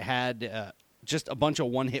Boy that had just a bunch of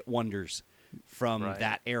one-hit wonders from Right.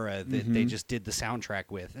 that era that they just did the soundtrack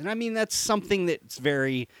with, and I mean that's something that's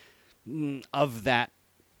very of that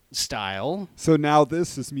style. So now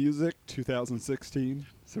this is music, 2016.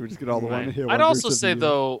 So we just get all the one hit. I'd also say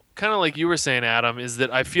though, kind of like you were saying, Adam, is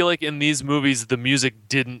that I feel like in these movies the music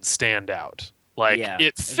didn't stand out. Like Yeah.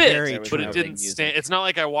 it Very fit, true. but it didn't stand. It's not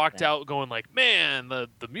like I walked out going like, "Man, the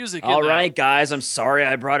music." All in right, guys, I'm sorry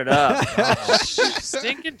I brought it up. that,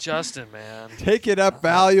 stinking Justin, man. taking up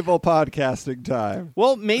valuable podcasting time.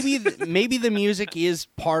 Well, maybe maybe the music is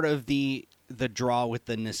part of the draw with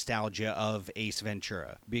the nostalgia of Ace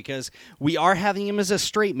Ventura, because we are having him as a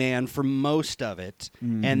straight man for most of it,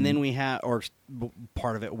 and then we have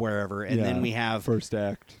part of it wherever, and then we have first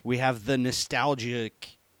act. the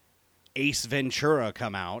nostalgic Ace Ventura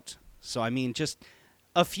come out. So I mean, just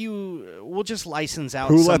a few. We'll just license out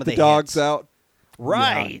Who some let of the the dogs hits. out?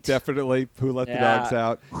 Right. Yeah, definitely. Who let the Yeah. dogs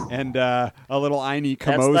out? And a little Einie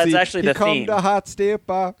That's- Kamosi. that's actually he the come theme. the hot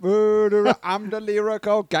stepper. I'm the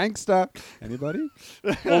lyrical gangster. Anybody?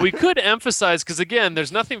 Well, we could emphasize because again,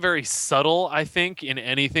 there's nothing very subtle, I think, in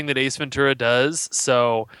anything that Ace Ventura does.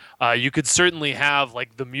 So you could certainly have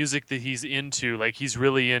like the music that he's into, like he's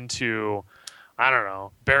really into. I don't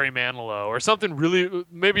know, Barry Manilow or something really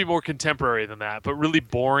maybe more contemporary than that, but really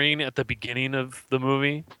boring at the beginning of the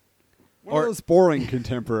movie. One of those boring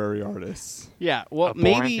contemporary artists. Yeah. Well, A boring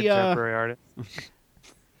maybe. contemporary artist.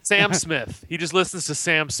 Sam Smith. He just listens to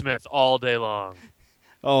Sam Smith all day long.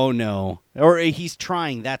 Oh no. Or he's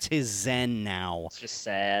trying. That's his zen now. It's just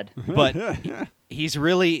sad. But he's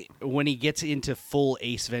really, when he gets into full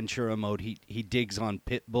Ace Ventura mode, he digs on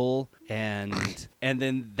Pitbull, and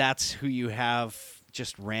then that's who you have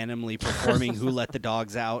just randomly performing Who Let the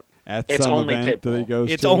Dogs Out. At It's some only event that he Pitbull.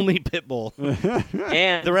 goes It's to. only Pitbull.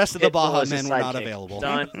 And The rest of the Pitbull Baja is his Men were not sidekick. available.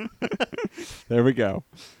 Done. There we go.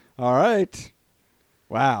 All right.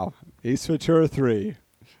 Wow. Ace Ventura 3.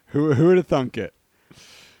 Who would have thunk it?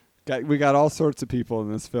 We got all sorts of people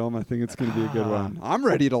in this film. I think it's going to be a good one. I'm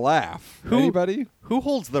ready to laugh. Who- Anybody? Who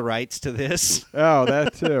holds the rights to this? Oh,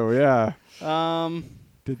 that too. Yeah. Um,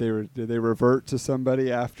 Did they revert to somebody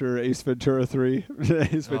after Ace Ventura 3?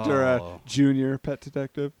 Ace Ventura Oh. Jr. Pet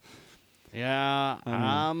Detective. yeah.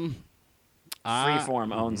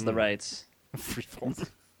 Freeform owns the rights. Freeform.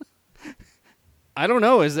 I don't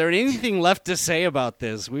know. Is there anything left to say about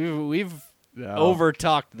this? We've No.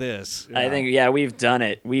 over-talked this. I think, we've done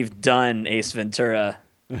it. We've done Ace Ventura.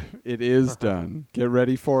 It is done. Get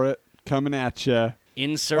ready for it. Coming at you.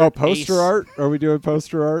 Insert Oh, poster Ace. art? Are we doing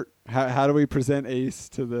poster art? How do we present Ace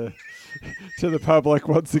to the public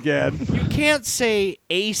once again? You can't say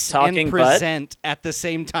Ace Talking and butt? present at the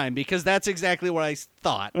same time because that's exactly what I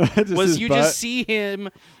thought. Just was his you butt? just see him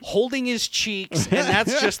holding his cheeks, and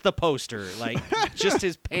that's just the poster, like just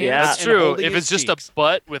his pants. Yeah. That's and true. holding If his it's just cheeks. a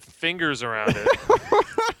butt with fingers around it.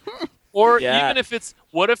 Or Yeah. even if it's,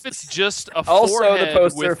 what if it's just a Also, forehead the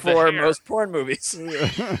poster with the for hair? most porn movies.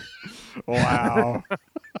 Wow.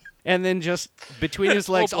 And then just between his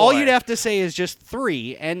legs, Oh, all boy. you'd have to say is just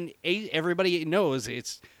 3, and everybody knows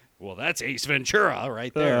it's, well, that's Ace Ventura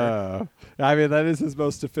right there. I mean, that is his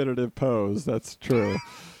most definitive pose. That's true.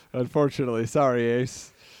 Unfortunately, sorry,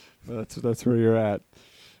 Ace. That's where you're at.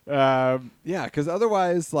 Yeah, because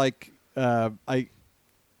otherwise, like, the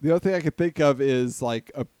other thing I could think of is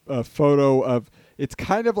like a photo of. It's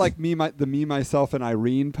kind of like the Me, Myself, and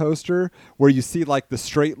Irene poster, where you see like the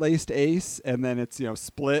straight-laced Ace, and then it's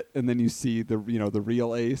split, and then you see the the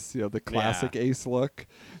real Ace, the classic Ace look.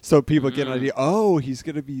 So people get an idea. Oh, he's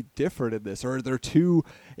going to be different in this, or are there two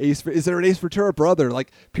Ace? Is there an Ace Ventura brother?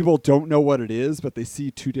 Like people don't know what it is, but they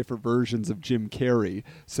see two different versions of Jim Carrey.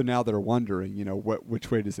 So now they're wondering,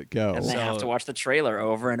 which way does it go? And they have to watch the trailer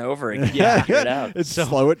over and over again to Yeah. figure it out. It's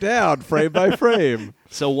slow it down frame by frame.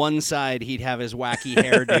 So one side he'd have his wacky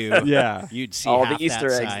hairdo. Yeah. You'd see All half the Easter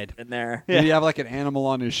that eggs side. in there. And you have like an animal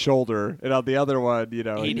on his shoulder, and on the other one, He'd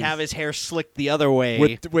he's have his hair slicked the other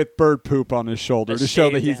way. with bird poop on his shoulder A to show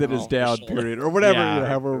that shaved he's in his animal on down his shoulder. period, or whatever. Yeah.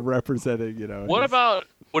 How we're representing. What about,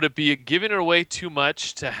 would it be giving it away too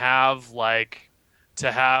much to have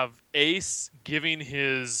Ace giving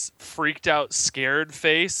his freaked out, scared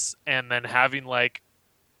face, and then having like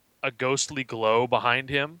a ghostly glow behind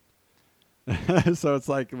him? So it's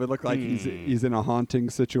like it would look like he's in a haunting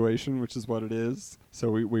situation, which is what it is. So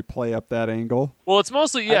we play up that angle. Well, it's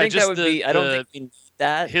mostly I think just that would the, be. I don't the- think we need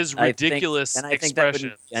that. his I think- ridiculous and I think that wouldn't be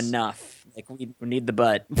expressions. enough. Like we need the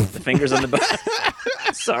butt, the fingers on the butt.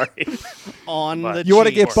 Sorry. on But the You want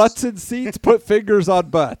to cheeks. get butts in seats? Put fingers on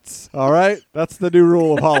butts. All right, that's the new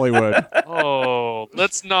rule of Hollywood. Oh,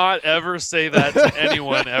 let's not ever say that to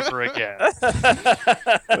anyone ever again.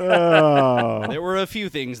 Oh. There were a few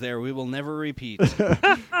things there we will never repeat.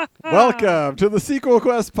 Welcome to the Sequel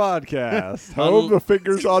Quest podcast. Home of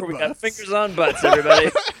fingers on We butts. got fingers on butts, everybody.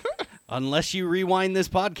 Unless you rewind this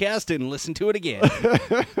podcast and listen to it again.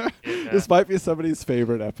 This might be somebody's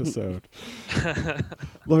favorite episode.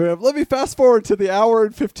 Let me fast forward to the hour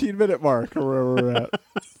and 15-minute mark, or where we're at.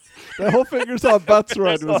 The whole fingers on butts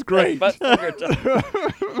run was great. Butt finger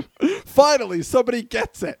time. Finally, somebody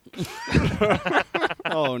gets it.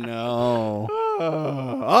 Oh, no.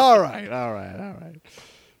 All right.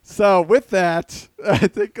 So with that, I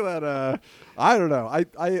think that I don't know.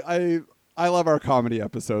 I love our comedy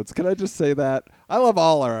episodes. Can I just say that? I love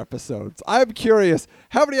all our episodes. I'm curious,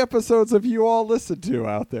 how many episodes have you all listened to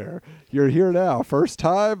out there? You're here now. First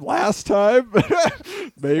time? Last time?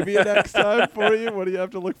 Maybe a next time for you? What do you have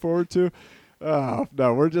to look forward to? Oh,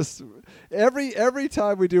 no, we're just every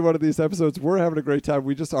time we do one of these episodes, we're having a great time.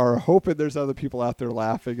 We just are hoping there's other people out there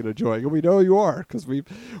laughing and enjoying, and we know you are because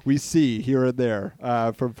we see here and there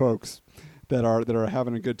from folks that are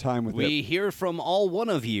having a good time with it. We hear from all one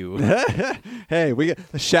of you. Hey, we get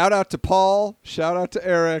a shout out to Paul, shout out to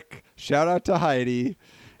Eric, shout out to Heidi,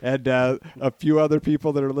 and a few other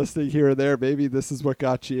people that are listening here and there. Maybe this is what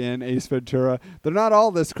got you in Ace Ventura. They're not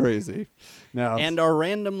all this crazy. Now, And our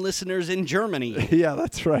random listeners in Germany. yeah,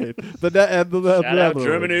 that's right. The Shout out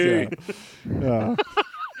Germany. Yeah.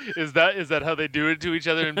 Is that how they do it to each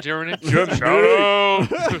other in Germany? Germany.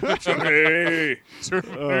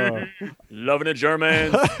 Germany. Loving it,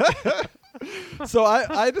 Germans. So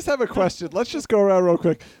I just have a question. Let's just go around real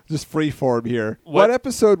quick, just free form here. What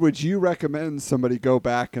episode would you recommend somebody go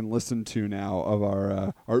back and listen to now of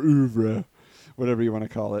our oeuvre, whatever you want to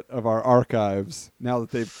call it, of our archives, now that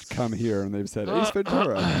they've come here and they've said Ace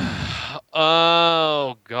Ventura?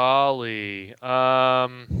 Oh golly.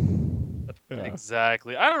 Yeah.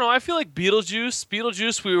 Exactly. I don't know. I feel like Beetlejuice.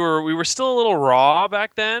 We were still a little raw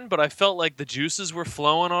back then, but I felt like the juices were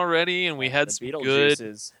flowing already, and we had The some Beetlejuice good.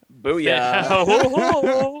 is booyah.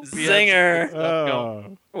 We had Zinger. some good stuff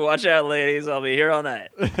going. Watch out, ladies. I'll be here all night.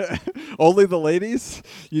 Only the ladies?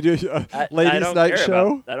 You do I ladies don't night care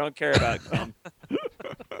show? I don't care about cum.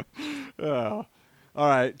 Oh. All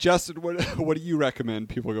right, Justin. What do you recommend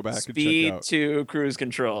people go back and check Speed out? to cruise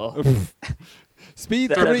control. Speed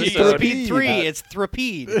That 3. episode. Speed 3, it's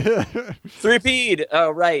Thrapede. Threepeed. Oh,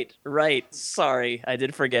 right. Sorry, I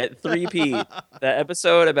did forget. Threepeed. The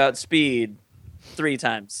episode about speed 3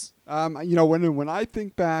 times. When I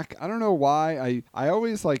think back, I don't know why I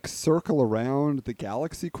always like circle around the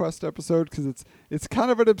Galaxy Quest episode because it's kind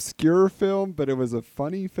of an obscure film, but it was a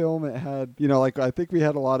funny film. It had, I think we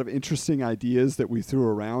had a lot of interesting ideas that we threw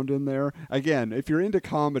around in there. Again, if you're into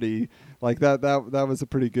comedy, like that was a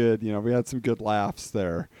pretty good. We had some good laughs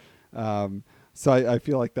there. So I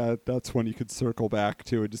feel like that's when you could circle back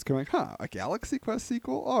to and just go like, a Galaxy Quest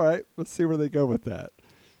sequel? All right, let's see where they go with that.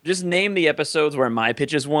 Just name the episodes where my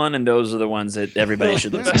pitch is won, and those are the ones that everybody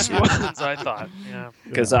should listen Best to. ones, I thought. Yeah.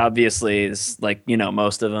 Because obviously, it's like,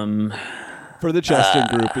 most of them. For the Justin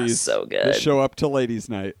groupies. So good. That show up to ladies'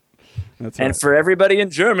 night. That's And right. for everybody in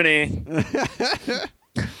Germany.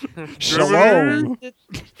 Shalom.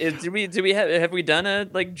 Have we done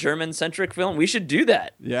a German-centric film? We should do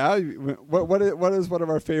that. Yeah. What is one of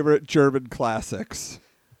our favorite German classics?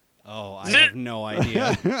 Oh, I have no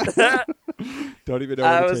idea. Don't even know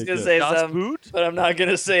where I to was take going to it. say Das something, Boot? but I'm not going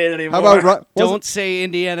to say it anymore. How about Don't say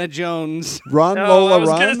Indiana Jones. Run No, I Lola was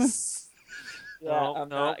gonna Run? Yeah, No, I'm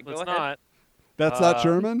no, not. Go that's ahead. not. That's not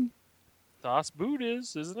German? Das Boot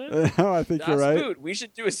is, isn't it? No, I think Das you're right. Boot. We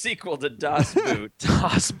should do a sequel to Das Boot.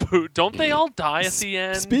 Das Boot. Don't they all die at the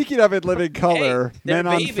end? Speaking of In Living Color, their Men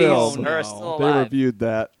on babies Film, are still they alive. reviewed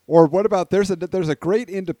that. Or what about there's a great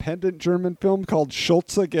independent German film called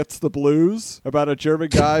Schulze Gets the Blues about a German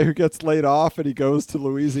guy who gets laid off and he goes to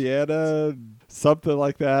Louisiana, something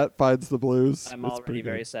like that, finds the blues. I'm It's already pretty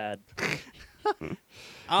very good. sad.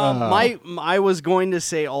 I was going to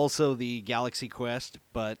say also the Galaxy Quest,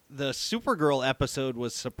 but the Supergirl episode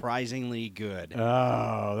was surprisingly good.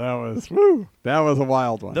 Oh, that was a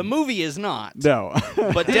wild one. The movie is not, No.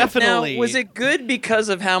 but definitely. Now, was it good because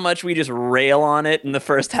of how much we just rail on it in the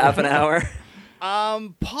first half an hour?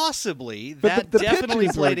 Possibly. But That the definitely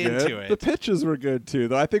pitches were played good. into it. The pitches were good too,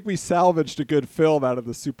 though. I think we salvaged a good film out of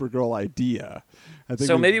the Supergirl idea. I think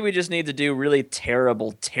So maybe we just need to do really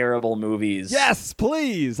terrible, terrible movies. Yes,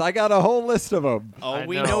 please. I got a whole list of them. Oh, I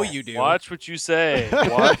we know you do. Watch what you say.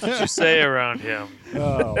 Watch what you say around him.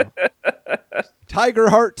 Oh. Tiger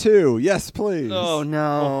Heart 2. Yes, please. Oh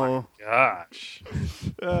no. Gosh.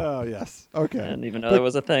 Oh, yes. Okay. I didn't even know there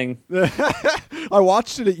was a thing. I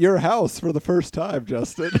watched it at your house for the first time,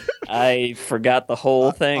 Justin. I forgot the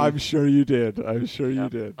whole thing. I'm sure you did. I'm sure you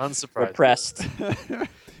did. Unsurprised. Repressed.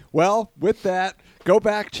 Well, with that, go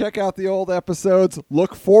back, check out the old episodes.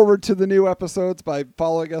 Look forward to the new episodes by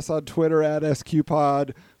following us on Twitter at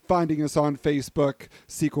SQPod, finding us on Facebook,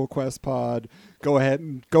 Sequel Quest Pod. Go ahead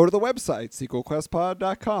and go to the website,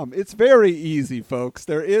 sequelquestpod.com. It's very easy, folks.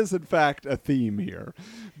 There is, in fact, a theme here.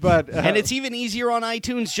 But And it's even easier on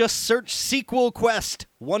iTunes. Just search Sequel Quest,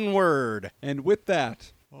 one word. and with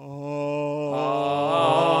that,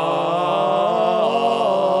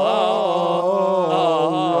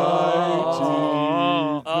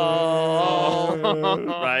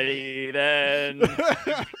 Righty then. Do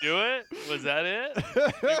it? Was that it?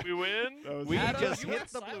 Did we win? We Adam, just you hit went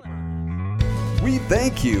the silent. blooper. We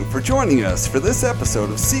thank you for joining us for this episode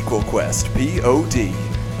of Sequel Quest POD.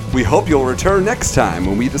 We hope you'll return next time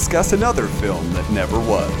when we discuss another film that never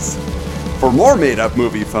was. For more made-up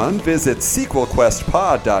movie fun, visit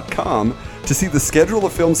sequelquestpod.com to see the schedule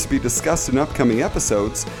of films to be discussed in upcoming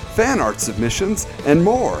episodes, fan art submissions, and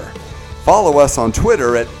more. Follow us on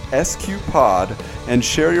Twitter at SQPod and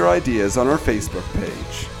share your ideas on our Facebook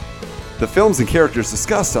page. The films and characters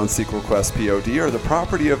discussed on Sequel Quest POD are the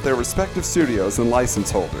property of their respective studios and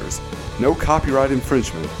license holders. No copyright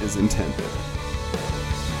infringement is intended.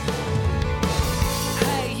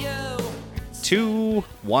 2,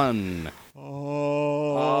 1.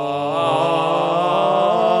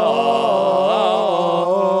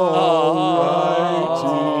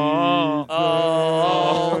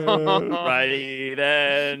 Righty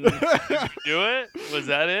then. Did we do it? Was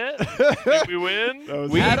that it? Did we win?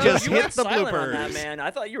 We Adam, just you hit went the silent on that, bloopers. man.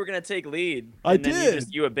 I thought you were going to take lead. I and then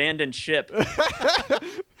did. You abandoned ship. I didn't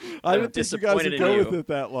think you guys would disappointed in go you. with it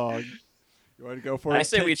that long. You want to go for it? I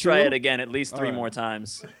say Take we try two? it again at least 3 right. more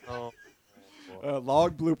times. Oh.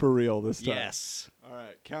 Long blooper reel this time. Yes. All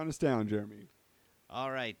right, count us down, Jeremy.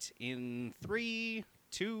 All right. In 3,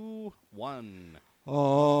 2, 1. So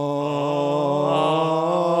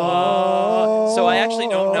I actually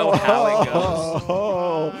don't know how it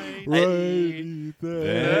goes. Right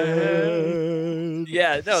there.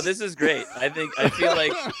 Yeah, no, this is great. I feel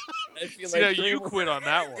like See how three you more- quit on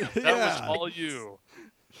that one. That Yeah. was all you.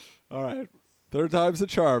 All right. Third time's a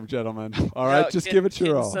charm, gentlemen. All No, right, just give it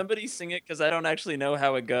your can all. somebody sing it? Because I don't actually know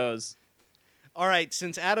how it goes. All right.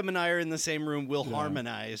 Since Adam and I are in the same room, we'll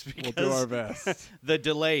harmonize We'll because do our best. the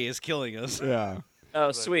delay is killing us. Yeah.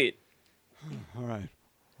 Oh, sweet. All right.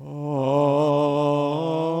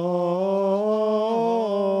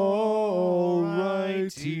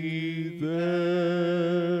 Alrighty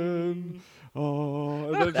then. Oh,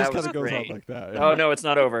 and then it just That was kind of goes great. on like that. Oh no, it's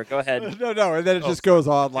not over. Go ahead. No, and then it just goes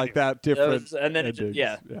on like that, That different. was- and then it endings.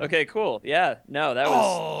 yeah. Okay, cool. Yeah. No, that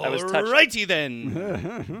was touching. Alrighty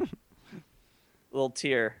then. Little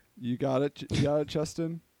tear. You got it. You got it,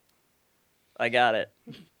 Justin. I got it.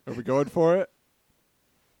 Are we going for it?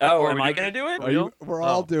 Oh, Are am we I doing gonna do it? Are you, we're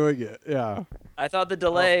all Oh. doing it. Yeah. I thought the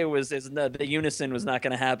delay the unison was not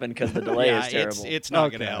going to happen because the delay yeah, is terrible. it's not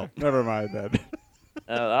Okay. gonna help. Never mind then.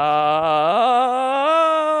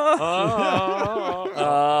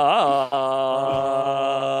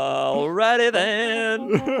 Alrighty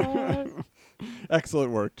then.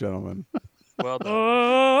 Excellent work, gentlemen. Well done.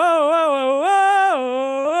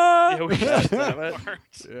 Yeah, Yeah, we got that part.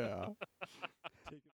 Yeah.